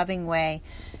gentle, loving way.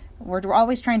 We're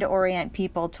always trying to orient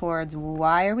people towards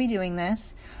why are we doing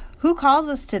this? Who calls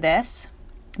us to this?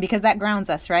 Because that grounds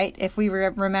us, right? If we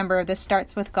remember, this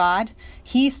starts with God.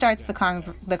 He starts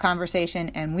the conversation,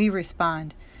 and we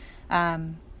respond.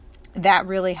 That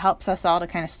really helps us all to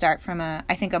kind of start from a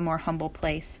more humble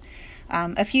place.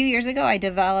 A few years ago, I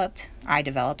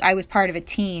was part of a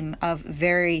team of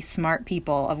very smart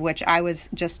people, of which I was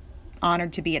just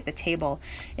honored to be at the table,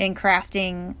 in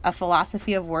crafting a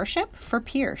philosophy of worship for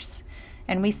Pierce.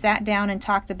 And we sat down and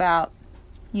talked about,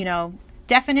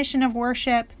 definition of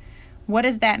worship. What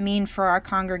does that mean for our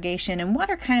congregation? And what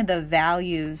are kind of the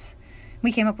values?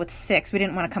 We came up with 6. We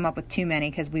didn't want to come up with too many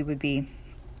because we would be,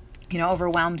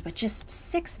 overwhelmed, but just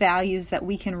 6 values that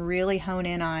we can really hone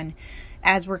in on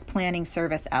as we're planning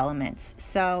service elements.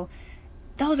 So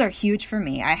those are huge for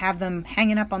me. I have them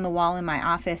hanging up on the wall in my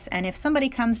office. And if somebody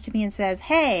comes to me and says,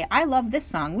 hey, I love this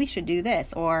song, we should do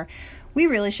this, or we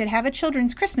really should have a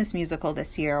children's Christmas musical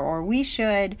this year, or we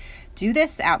should do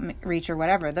this outreach or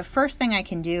whatever, the first thing I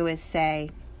can do is say,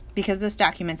 because this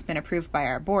document's been approved by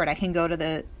our board, I can go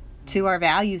to our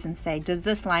values and say, does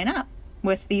this line up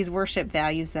with these worship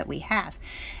values that we have?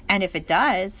 And if it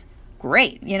does,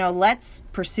 great. Let's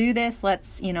pursue this.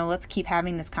 Let's keep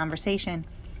having this conversation.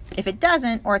 If it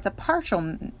doesn't, or it's a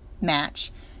partial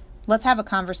match, let's have a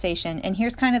conversation. And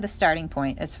here's kind of the starting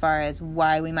point as far as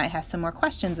why we might have some more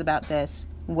questions about this.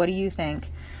 What do you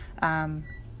think?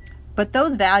 But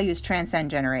those values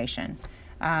transcend generation.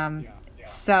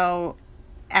 So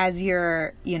as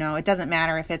you're, it doesn't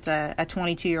matter if it's a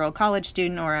 22-year-old college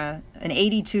student or an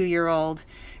 82-year-old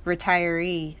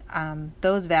retiree,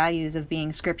 those values of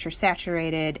being scripture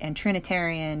saturated and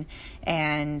Trinitarian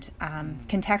and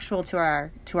contextual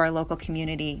to our local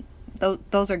community,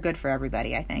 those are good for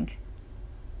everybody, I think.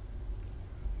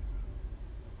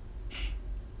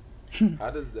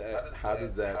 How does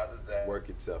that work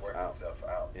itself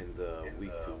out in the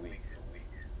week to week?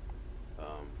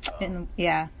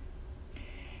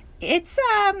 It's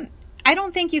I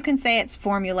don't think you can say it's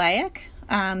formulaic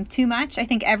too much. I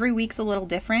think every week's a little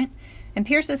different. And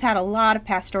Pierce has had a lot of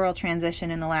pastoral transition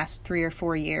in the last 3 or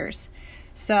 4 years.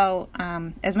 So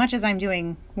as much as I'm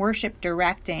doing worship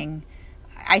directing,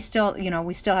 I still,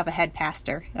 we still have a head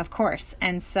pastor, of course.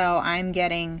 And so I'm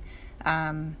getting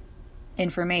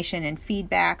information and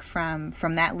feedback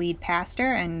from that lead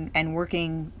pastor and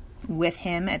working with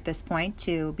him at this point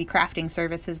to be crafting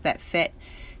services that fit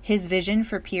his vision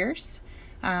for Pierce.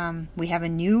 We have a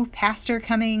new pastor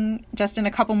coming just in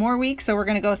a couple more weeks, so we're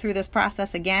going to go through this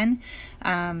process again.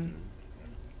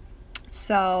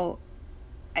 So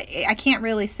I can't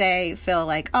really say, Phil,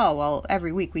 like, oh, well,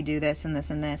 every week we do this and this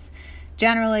and this.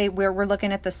 Generally, we're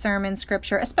looking at the sermon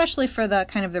scripture, especially for the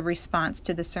kind of the response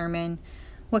to the sermon.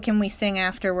 What can we sing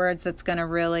afterwards that's going to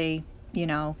really,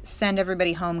 send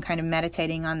everybody home kind of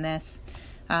meditating on this?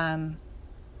 And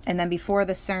then before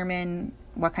the sermon,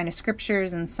 what kind of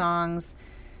scriptures and songs?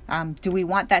 Do we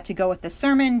want that to go with the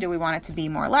sermon? Do we want it to be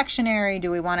more lectionary?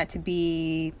 Do we want it to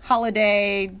be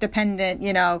holiday dependent?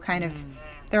 Kind of,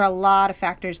 there are a lot of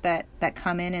factors that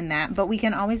come in that. But we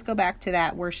can always go back to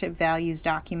that worship values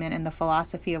document and the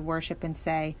philosophy of worship and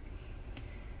say,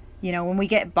 when we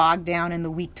get bogged down in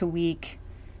the week to week,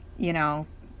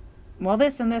 well,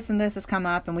 this and this and this has come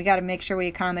up and we got to make sure we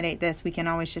accommodate this. We can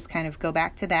always just kind of go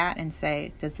back to that and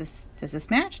say, does this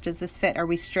match? Does this fit? Are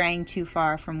we straying too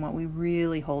far from what we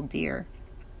really hold dear?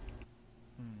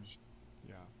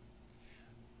 Yeah.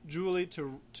 Julie,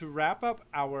 to wrap up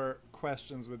our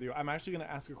questions with you, I'm actually going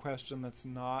to ask a question that's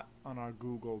not on our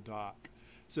Google Doc.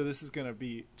 So this is going to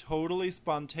be totally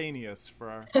spontaneous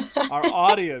for our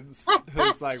audience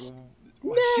who's like,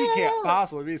 well, she can't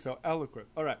possibly be so eloquent.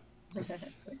 All right.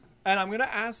 And I'm going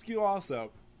to ask you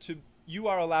also you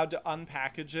are allowed to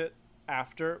unpackage it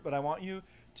after, but I want you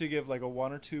to give like a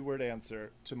 1 or 2 word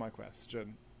answer to my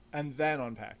question and then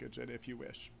unpackage it if you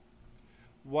wish.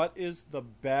 What is the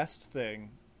best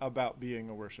thing about being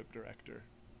a worship director?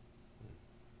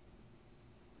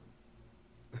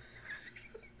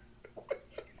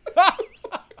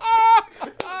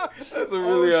 That's a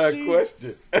really odd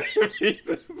question.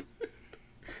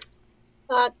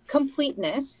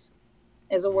 Completeness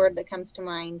is a word that comes to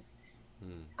mind.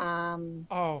 I'm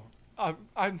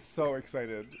so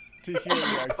excited to hear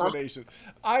the explanation.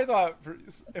 I thought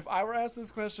if I were asked this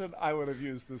question, I would have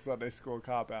used the Sunday school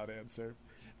cop-out answer.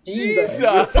 Jesus.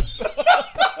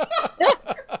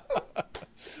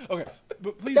 Okay,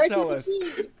 but please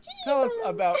tell us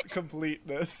about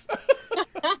completeness.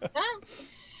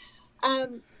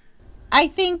 I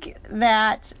think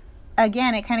that,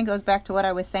 again, it kind of goes back to what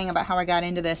I was saying about how I got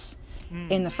into this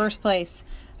in the first place.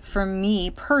 For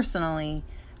me personally,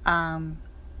 something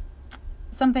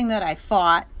that I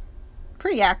fought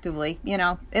pretty actively,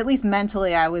 at least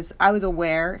mentally, I was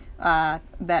aware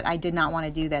that I did not want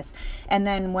to do this. And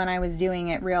then when I was doing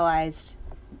it, realized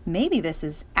maybe this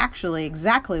is actually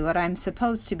exactly what I'm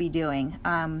supposed to be doing.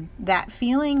 That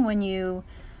feeling when you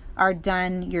are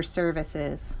done your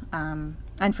services,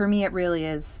 and for me, it really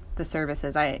is the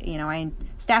services.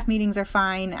 Staff meetings are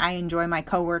fine. I enjoy my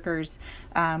coworkers.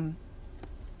 But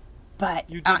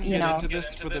you didn't get into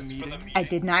this for the meetings? I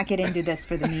did not get into this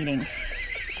for the meetings.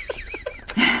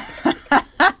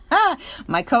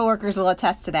 My coworkers will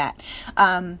attest to that.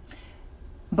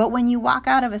 But when you walk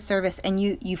out of a service and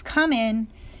you've come in,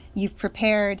 you've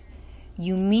prepared,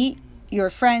 you meet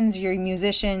your friends, your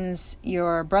musicians,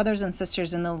 your brothers and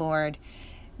sisters in the Lord,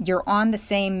 you're on the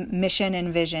same mission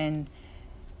and vision.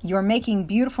 You're making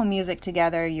beautiful music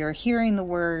together. You're hearing the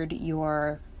word.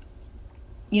 You're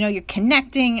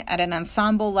connecting at an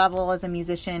ensemble level as a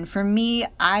musician. For me,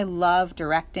 I love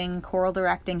directing. Choral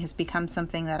directing has become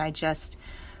something that I just,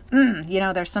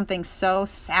 there's something so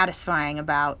satisfying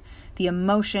about the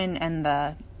emotion and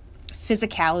the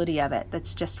physicality of it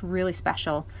that's just really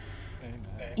special.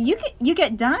 You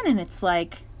get done and it's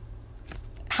like,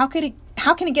 how can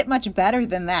it get much better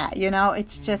than that?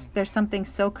 It's just, there's something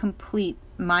so complete,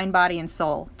 mind, body, and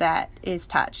soul, that is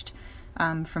touched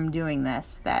from doing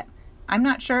this, that I'm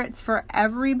not sure it's for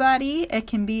everybody.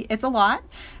 It's a lot,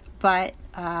 but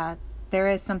there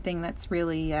is something that's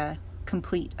really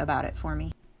complete about it for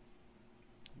me.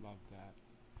 Love that.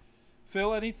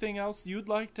 Phil, anything else you'd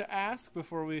like to ask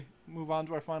before we move on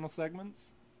to our final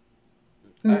segments?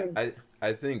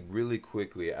 I think really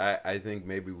quickly, I think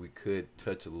maybe we could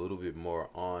touch a little bit more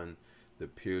on the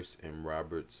Pierce and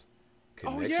Roberts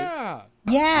connection. Oh,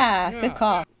 yeah, good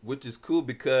call. Which is cool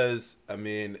because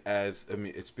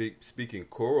speaking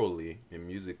chorally and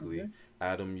musically,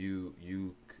 Adam,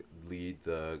 you lead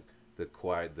the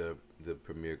choir, the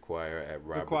premier choir at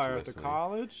Roberts. The choir at the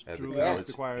college. Julie leads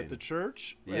the choir at the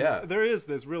church. And there is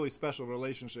this really special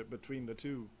relationship between the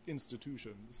two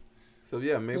institutions. So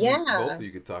maybe both of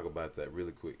you could talk about that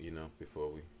really quick, before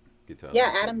we get to.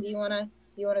 Adam, do you wanna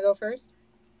go first?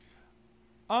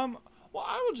 Well,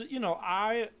 I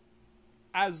would,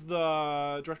 as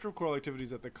the director of choral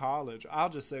activities at the college, I'll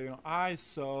just say, I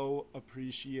so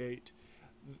appreciate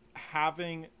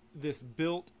having this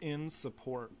built-in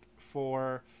support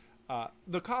for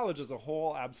the college as a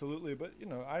whole, absolutely, but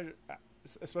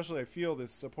I feel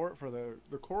this support for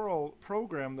the choral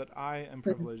program that I am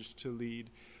privileged to lead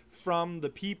from the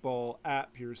people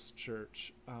at Pierce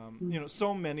Church.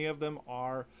 So many of them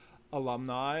are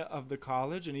alumni of the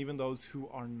college, and even those who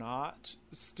are not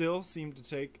still seem to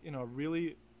take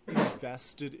really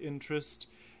vested interest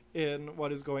in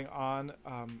what is going on.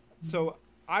 So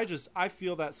I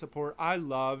feel that support. I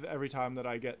love every time that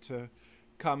I get to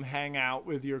come hang out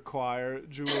with your choir,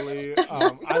 Julie.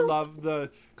 I love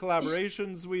the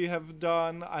collaborations we have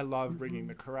done. I love bringing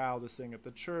the chorale to sing at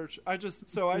the church. I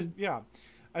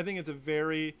think it's a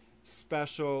very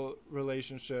special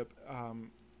relationship.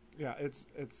 It's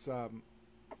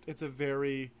a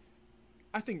very,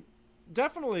 I think,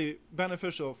 definitely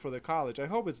beneficial for the college. I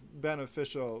hope it's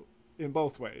beneficial in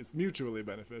both ways, mutually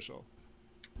beneficial.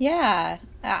 Yeah,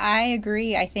 I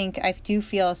agree. I think I do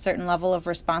feel a certain level of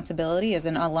responsibility as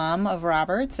an alum of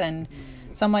Roberts and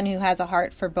someone who has a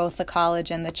heart for both the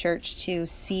college and the church to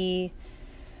see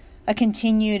a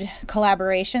continued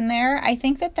collaboration there. I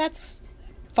think that's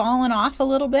fallen off a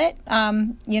little bit,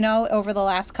 over the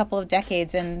last couple of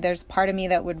decades. And there's part of me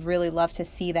that would really love to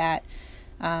see that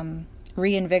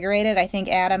reinvigorated. I think,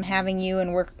 Adam, having you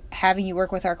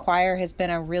work with our choir has been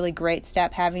a really great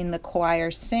step. Having the chorale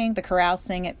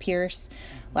sing at Pierce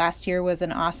last year was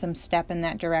an awesome step in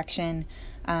that direction.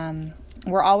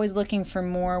 We're always looking for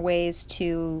more ways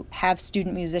to have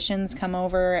student musicians come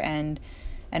over and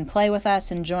play with us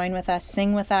and join with us,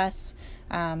 sing with us.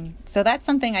 So that's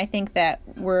something I think that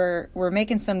we're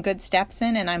making some good steps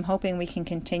in, and I'm hoping we can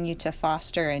continue to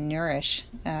foster and nourish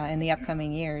in the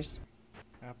upcoming years.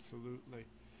 Absolutely.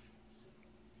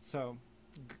 So,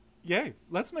 yay!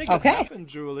 Let's make it happen,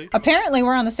 Julie. Apparently,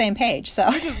 we're on the same page. So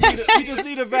we just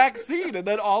need a vaccine, and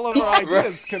then all of our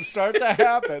ideas can start to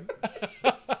happen.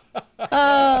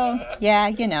 Oh, yeah,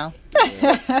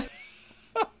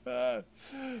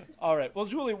 All right. Well,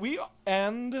 Julie, we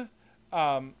end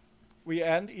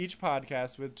each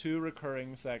podcast with two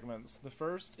recurring segments. The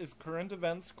first is Current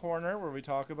Events Corner, where we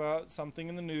talk about something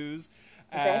in the news.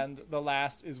 And the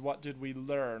last is What Did We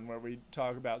Learn, where we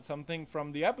talk about something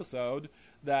from the episode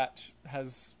that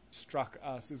has struck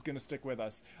us, is going to stick with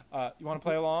us. You want to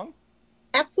play along?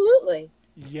 Absolutely.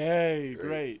 Yay,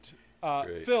 great.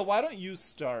 Phil, why don't you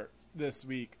start this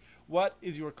week? What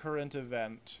is your current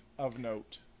event of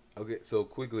note? Okay, so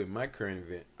quickly, my current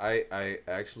event, I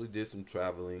actually did some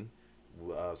traveling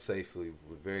safely.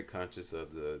 We're very conscious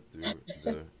of the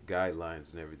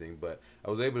guidelines and everything, but I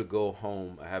was able to go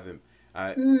home.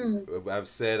 I've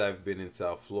said I've been in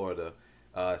South Florida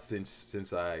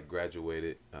since I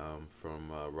graduated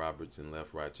from Roberts and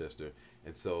left Rochester,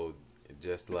 and so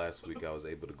just last week I was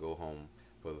able to go home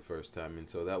for the first time, and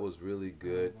so that was really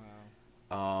good. Oh,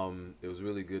 wow. It was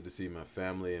really good to see my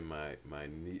family and my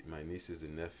nieces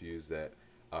and nephews that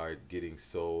are getting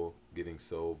so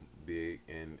big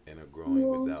and are growing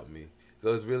without me.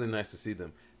 So it's really nice to see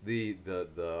them. The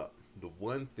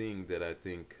one thing that I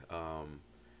think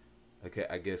okay,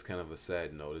 I guess kind of a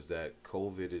sad note is that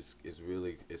COVID is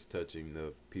really is touching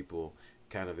the people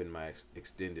kind of in my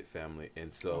extended family,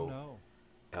 and so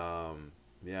Oh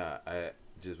yeah, I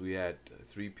just we had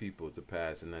three people to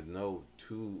pass, and I know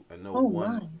two. I know Oh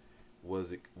my.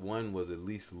 one was at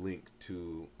least linked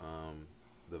to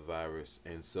the virus,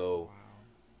 and so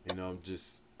I'm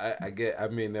just I get. I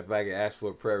mean, if I could ask for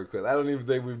a prayer request, I don't even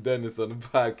think we've done this on the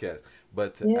podcast,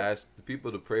 but to Yeah. ask the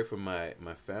people to pray for my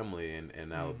family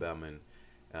in Alabama,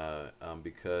 and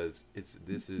because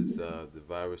this is the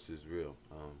virus is real.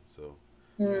 So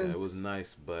yeah, Mm, it was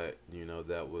nice, but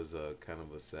that was kind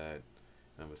of a sad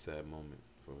moment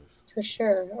for us. for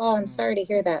sure. Oh, I'm sorry to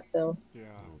hear that, Phil. Yeah,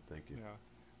 Oh, thank you. yeah.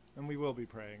 And we will be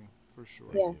praying for sure.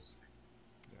 Thank you. Yes.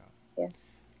 Yeah. Yes.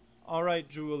 All right,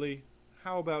 Julie.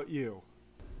 How about you?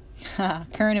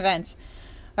 Current events.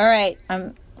 All right,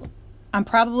 I'm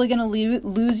probably gonna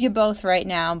lose you both right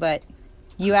now, but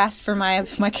you asked for my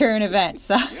current events.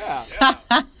 So Yeah.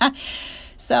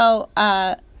 so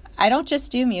I don't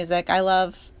just do music. I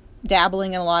love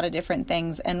dabbling in a lot of different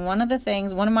things, and one of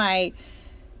my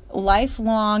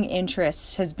lifelong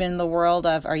interests has been the world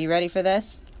of, are you ready for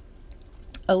this?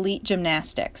 Elite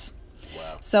gymnastics.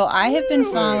 Wow. So I've been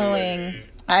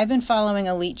following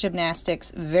elite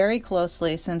gymnastics very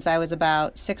closely since I was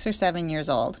about 6 or 7 years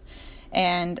old.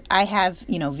 And I have,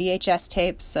 VHS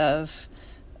tapes of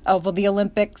the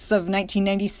Olympics of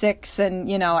 1996, and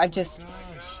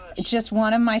it's just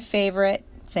one of my favorite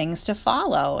things to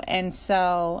follow. And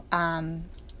so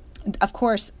of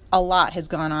course, a lot has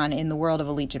gone on in the world of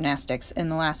elite gymnastics in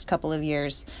the last couple of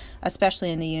years,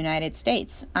 especially in the United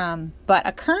States. But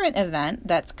a current event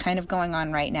that's kind of going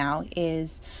on right now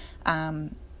is,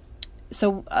 pretty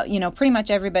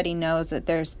much everybody knows that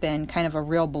there's been kind of a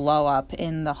real blow up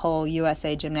in the whole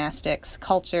USA gymnastics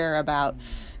culture about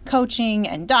coaching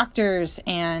and doctors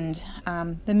and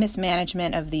the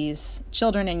mismanagement of these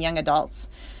children and young adults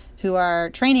who are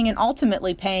training and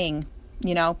ultimately paying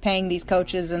these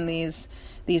coaches and these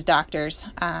doctors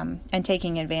and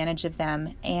taking advantage of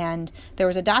them. And there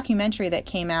was a documentary that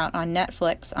came out on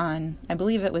Netflix on, I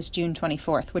believe it was June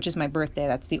 24th, which is my birthday.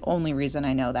 That's the only reason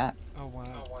I know that. Oh,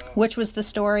 wow. Which was the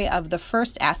story of the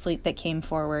first athlete that came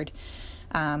forward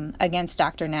against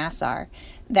Dr. Nassar.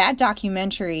 That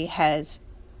documentary has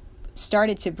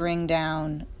started to bring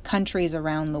down countries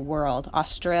around the world,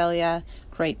 Australia,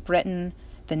 Great Britain,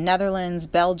 the Netherlands,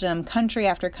 Belgium, country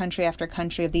after country after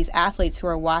country of these athletes who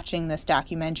are watching this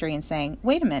documentary and saying,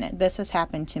 wait a minute, this has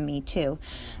happened to me too,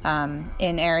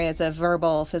 in areas of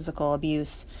verbal, physical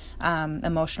abuse,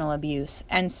 emotional abuse.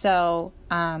 And so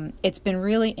it's been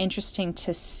really interesting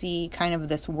to see kind of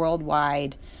this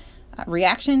worldwide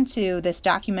reaction to this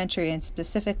documentary and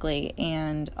specifically,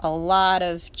 and a lot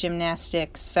of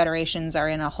gymnastics federations are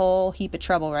in a whole heap of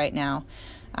trouble right now.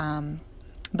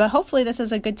 But hopefully this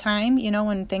is a good time,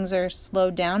 when things are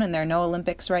slowed down and there are no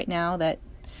Olympics right now, that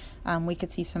we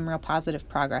could see some real positive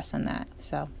progress in that.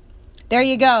 So there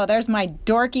you go. There's my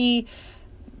dorky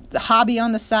hobby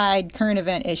on the side current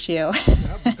event issue.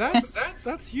 Yeah, but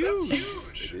that's huge. It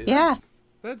is. Yeah.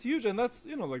 That's huge, and that's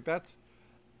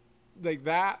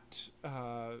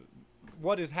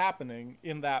what is happening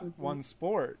in that one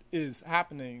sport is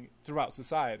happening throughout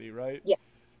society, right? Yeah.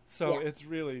 So Yeah. it's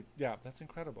really, that's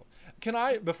incredible. Can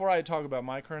I, before I talk about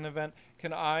my current event,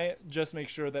 can I just make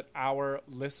sure that our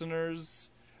listeners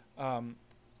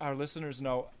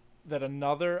know that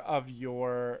another of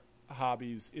your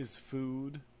hobbies is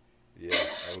food? Yeah,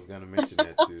 I was gonna mention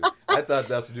that too. I thought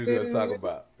that's what you were gonna talk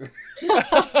about.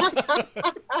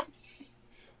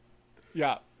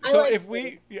 Yeah. I So like if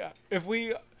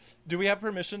we, do we have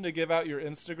permission to give out your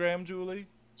Instagram, Julie?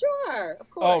 Sure, of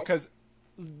course. Oh, because,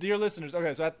 dear listeners,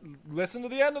 okay, so listen to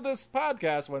the end of this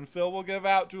podcast when Phil will give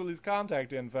out Julie's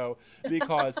contact info,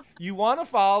 because you want to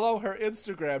follow her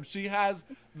Instagram. She has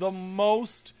the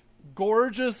most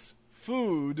gorgeous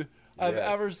food I've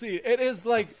Yes. ever seen. It is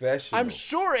like, Professional. I'm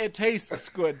sure it tastes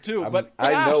good too, but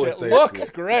I gosh, know it it tastes looks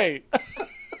good. great.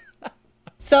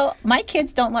 So my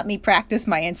kids don't let me practice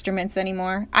my instruments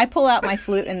anymore. I pull out my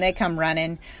flute and they come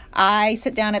running. I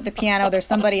sit down at the piano, there's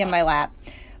somebody in my lap.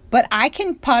 But I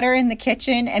can putter in the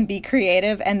kitchen and be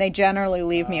creative, and they generally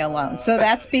leave me alone. So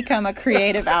that's become a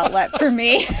creative outlet for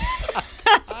me.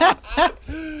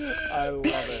 I love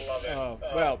it.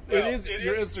 Well, it is.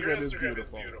 Your Instagram is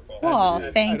beautiful. Well,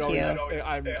 And thank I'd you. always-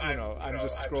 I'm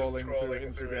just scrolling through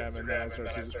Instagram, and then I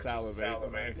start to salivate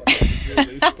when I watch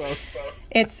Julie's post.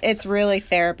 It's really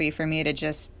therapy for me to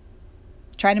just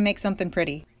try to make something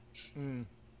pretty.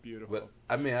 Beautiful. But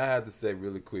I mean, I have to say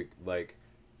really quick, like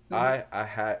I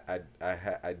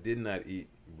did not eat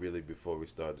really before we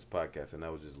started this podcast, and I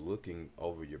was just looking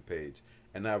over your page,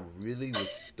 and I really was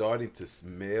starting to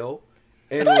smell,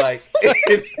 and like,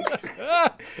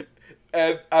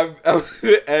 and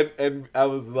I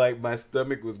was like, my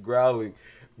stomach was growling,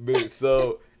 but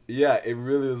so yeah, it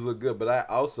really was look good. But I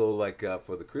also like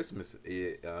for the Christmas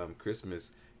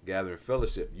gathering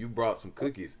fellowship, you brought some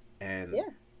cookies, and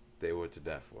they were to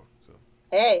die for. So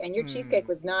hey, and your cheesecake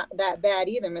was not that bad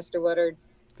either, Mr. Woodard.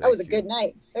 That was a good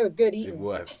night. It was good eating. It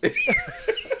was.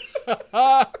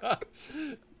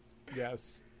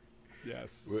 Yes.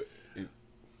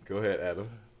 Go ahead, Adam.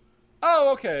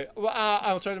 Oh, okay. Well,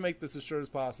 I'll try to make this as short as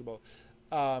possible.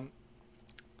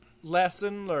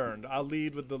 Lesson learned. I'll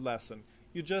lead with the lesson.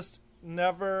 You just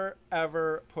never,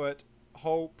 ever put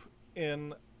hope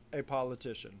in a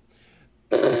politician.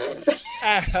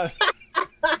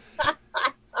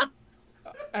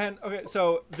 And okay,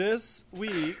 so this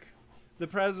week, the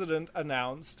president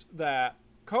announced that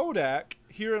Kodak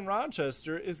here in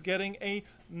Rochester is getting a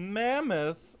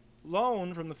mammoth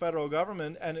loan from the federal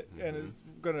government, and is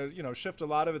going to shift a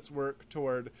lot of its work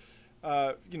toward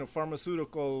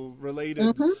pharmaceutical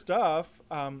related stuff,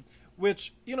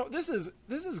 which this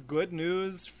is good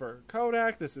news for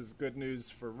Kodak. This is good news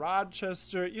for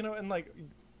Rochester, and like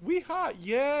we hot,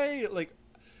 yay, like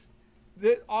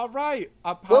all right,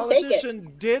 a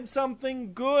politician did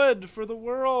something good for the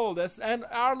world and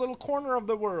our little corner of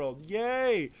the world,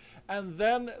 yay. And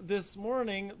then this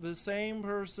morning, the same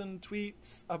person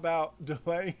tweets about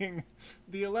delaying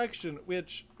the election,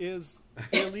 which is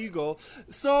illegal.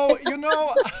 So,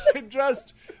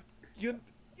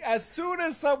 as soon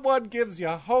as someone gives you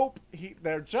hope,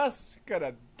 they're just going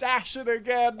to dash it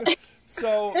again.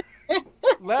 So,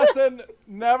 lesson,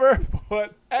 never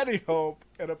put any hope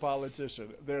in a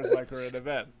politician. There's my current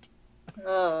event.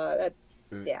 Oh, that's,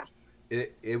 yeah.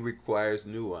 It requires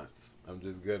nuance. I'm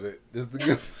just gonna.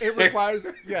 It requires,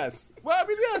 yes. Well, I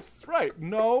mean, yes, right.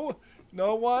 No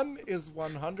one is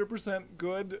 100%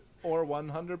 good or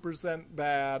 100%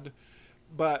 bad,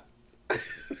 but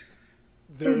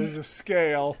there is a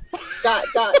scale. ...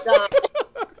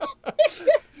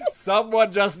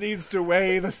 Someone just needs to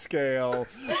weigh the scale.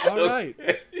 All right.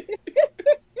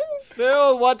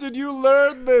 Phil, what did you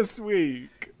learn this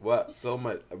week? Well, so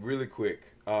much. Really quick.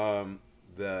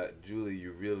 Julie,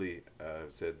 you really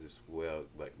said this well.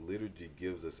 Like, liturgy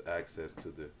gives us access to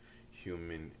the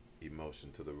human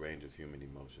emotion, to the range of human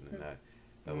emotion, and that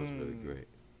was really great.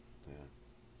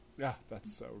 Yeah,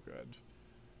 that's so good.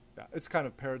 Yeah, it's kind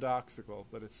of paradoxical,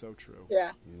 but it's so true.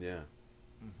 Yeah.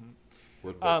 Mm-hmm.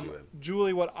 What about you, Ed?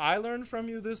 Julie, what I learned from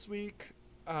you this week,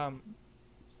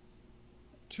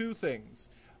 two things.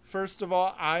 First of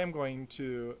all, I'm going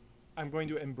to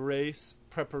embrace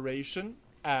preparation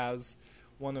as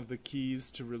one of the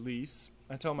keys to release.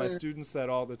 I tell my students that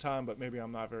all the time, but maybe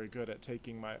I'm not very good at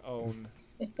taking my own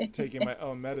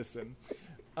medicine.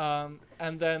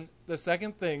 And then the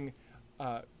second thing,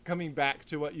 coming back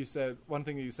to what you said, one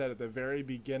thing that you said at the very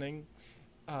beginning,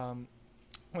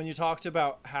 when you talked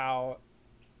about how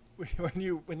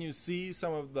when you see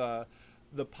some of the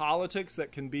politics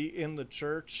that can be in the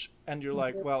church, and you're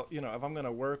like, well, if I'm going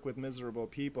to work with miserable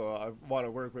people, I want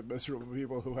to work with miserable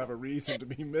people who have a reason to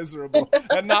be miserable,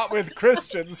 and not with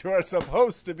Christians who are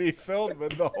supposed to be filled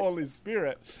with the Holy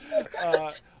Spirit.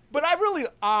 But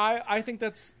I think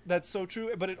that's so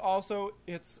true. But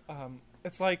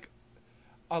it's like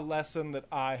a lesson that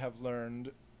I have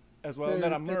learned as well, and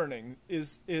that I'm learning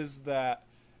is that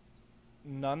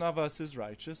none of us is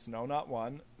righteous. No, not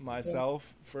one.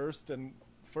 Myself first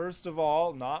of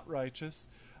all, not righteous.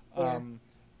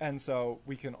 And so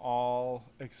we can all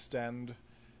extend,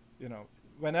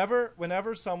 whenever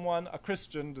a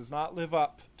Christian does not live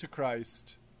up to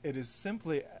Christ, it is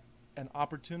simply an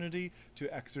opportunity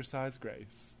to exercise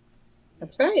grace.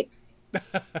 That's right.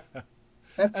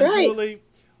 That's and right. Julie,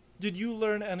 did you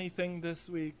learn anything this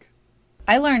week?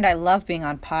 I learned I love being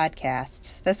on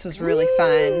podcasts. This was really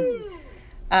fun.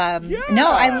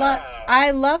 No,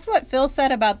 I loved what Phil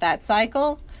said about that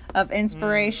cycle of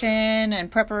inspiration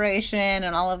and preparation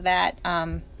and all of that.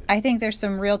 I think there's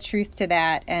some real truth to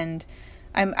that. And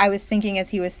I was thinking as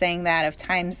he was saying that of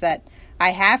times that I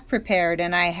have prepared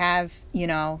and I have,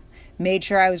 made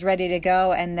sure I was ready to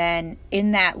go. And then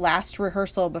in that last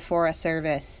rehearsal before a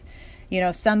service,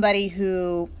 somebody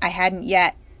who I hadn't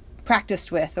yet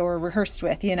practiced with or rehearsed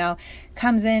with,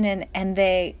 comes in and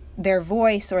their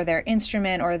voice or their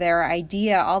instrument or their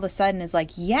idea all of a sudden is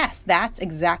like, yes, that's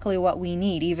exactly what we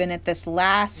need. Even at this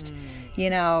last,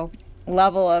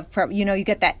 level of prep, you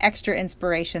get that extra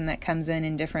inspiration that comes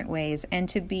in different ways. And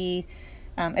to be,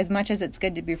 as much as it's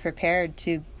good to be prepared,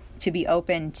 to be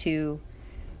open to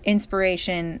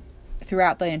inspiration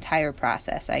throughout the entire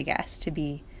process, I guess, to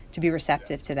be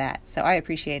receptive to that. So I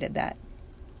appreciated that.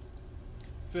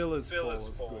 Phil is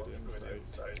full of good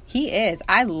insight. He is.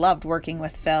 I loved working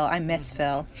with Phil. I miss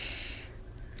Phil.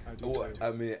 I do too.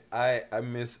 I mean,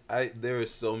 there are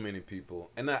so many people,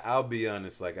 and I'll be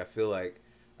honest, like, I feel like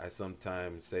I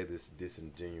sometimes say this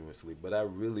disingenuously, but I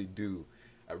really do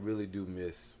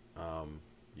miss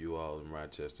you all in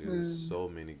Rochester. There's so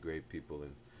many great people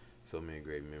and so many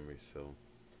great memories. So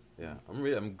yeah,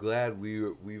 I'm glad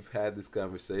we've had this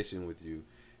conversation with you,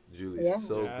 Julie. Yeah.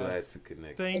 So Yes. glad to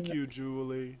connect. Thank you,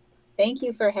 Julie. Thank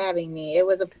you for having me. It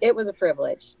was a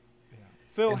privilege.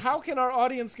 Phil, It's- how can our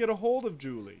audience get a hold of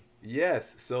Julie?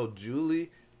 Yes. So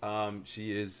Julie,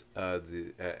 she is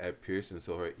at Pearson.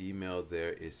 So her email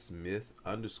there is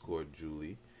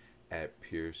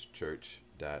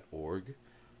smith_julie@piercechurch.org.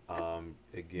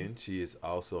 Again, she is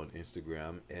also on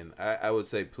Instagram, and I would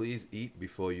say please eat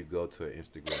before you go to her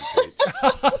Instagram page.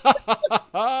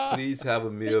 Please have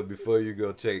a meal before you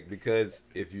go check, because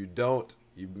if you don't,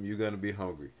 you're gonna be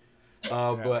hungry.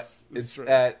 But Yes, it's true.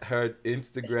 at her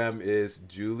Instagram is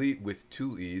Julie with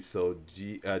 2 E's, so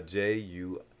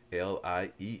JULIEE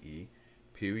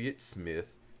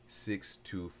Smith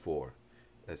 624.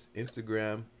 That's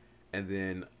Instagram. And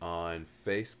then on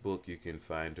Facebook, you can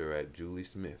find her at Julie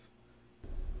Smith.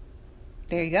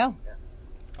 There you go.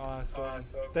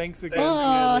 Awesome. Thanks again,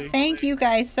 Oh, Julie. thank you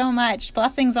guys so much.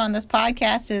 Blessings on this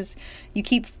podcast as you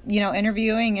keep,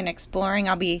 interviewing and exploring.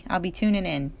 I'll be tuning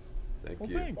in. Thank Well,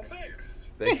 you.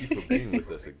 thanks. Thank you for being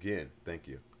with us again. Thank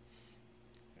you.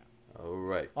 All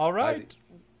right. All right.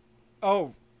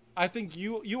 Oh, I think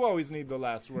you always need the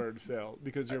last word, Phil,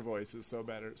 because your voice is so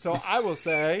better. So I will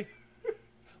say,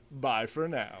 bye for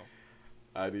now.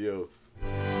 Adios.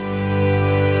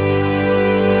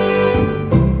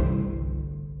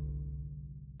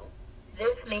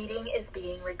 This meeting is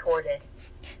being recorded.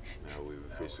 Now we've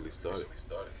officially started.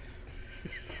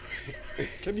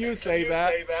 Can you say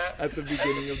that at the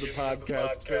beginning of the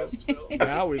podcast, Phil?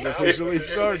 Now we've officially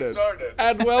started.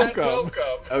 And welcome.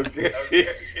 Okay.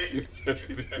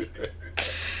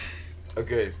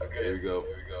 Okay. Here we go.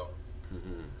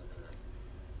 Mhm.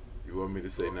 You want me to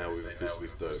say now we've officially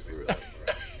started for real?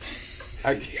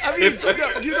 I I mean,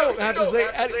 you don't have to say.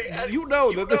 You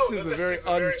know that this is a very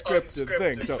unscripted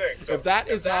thing. So if that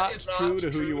is not true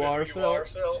to who you are, Phil,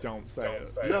 don't say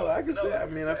it. No, I can say. I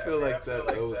mean, I feel like that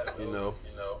was,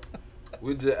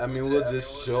 we'll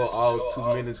just show all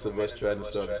 2 minutes of us trying to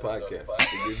start the podcast.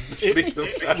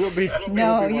 It will be.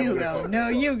 No, you go. No,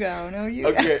 you go. No, you go.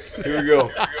 Okay, here we go.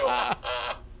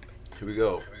 Here we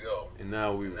go. And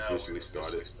now we've officially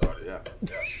started. Yeah.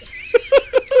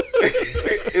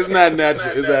 It's not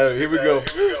natural. It's not, here we go.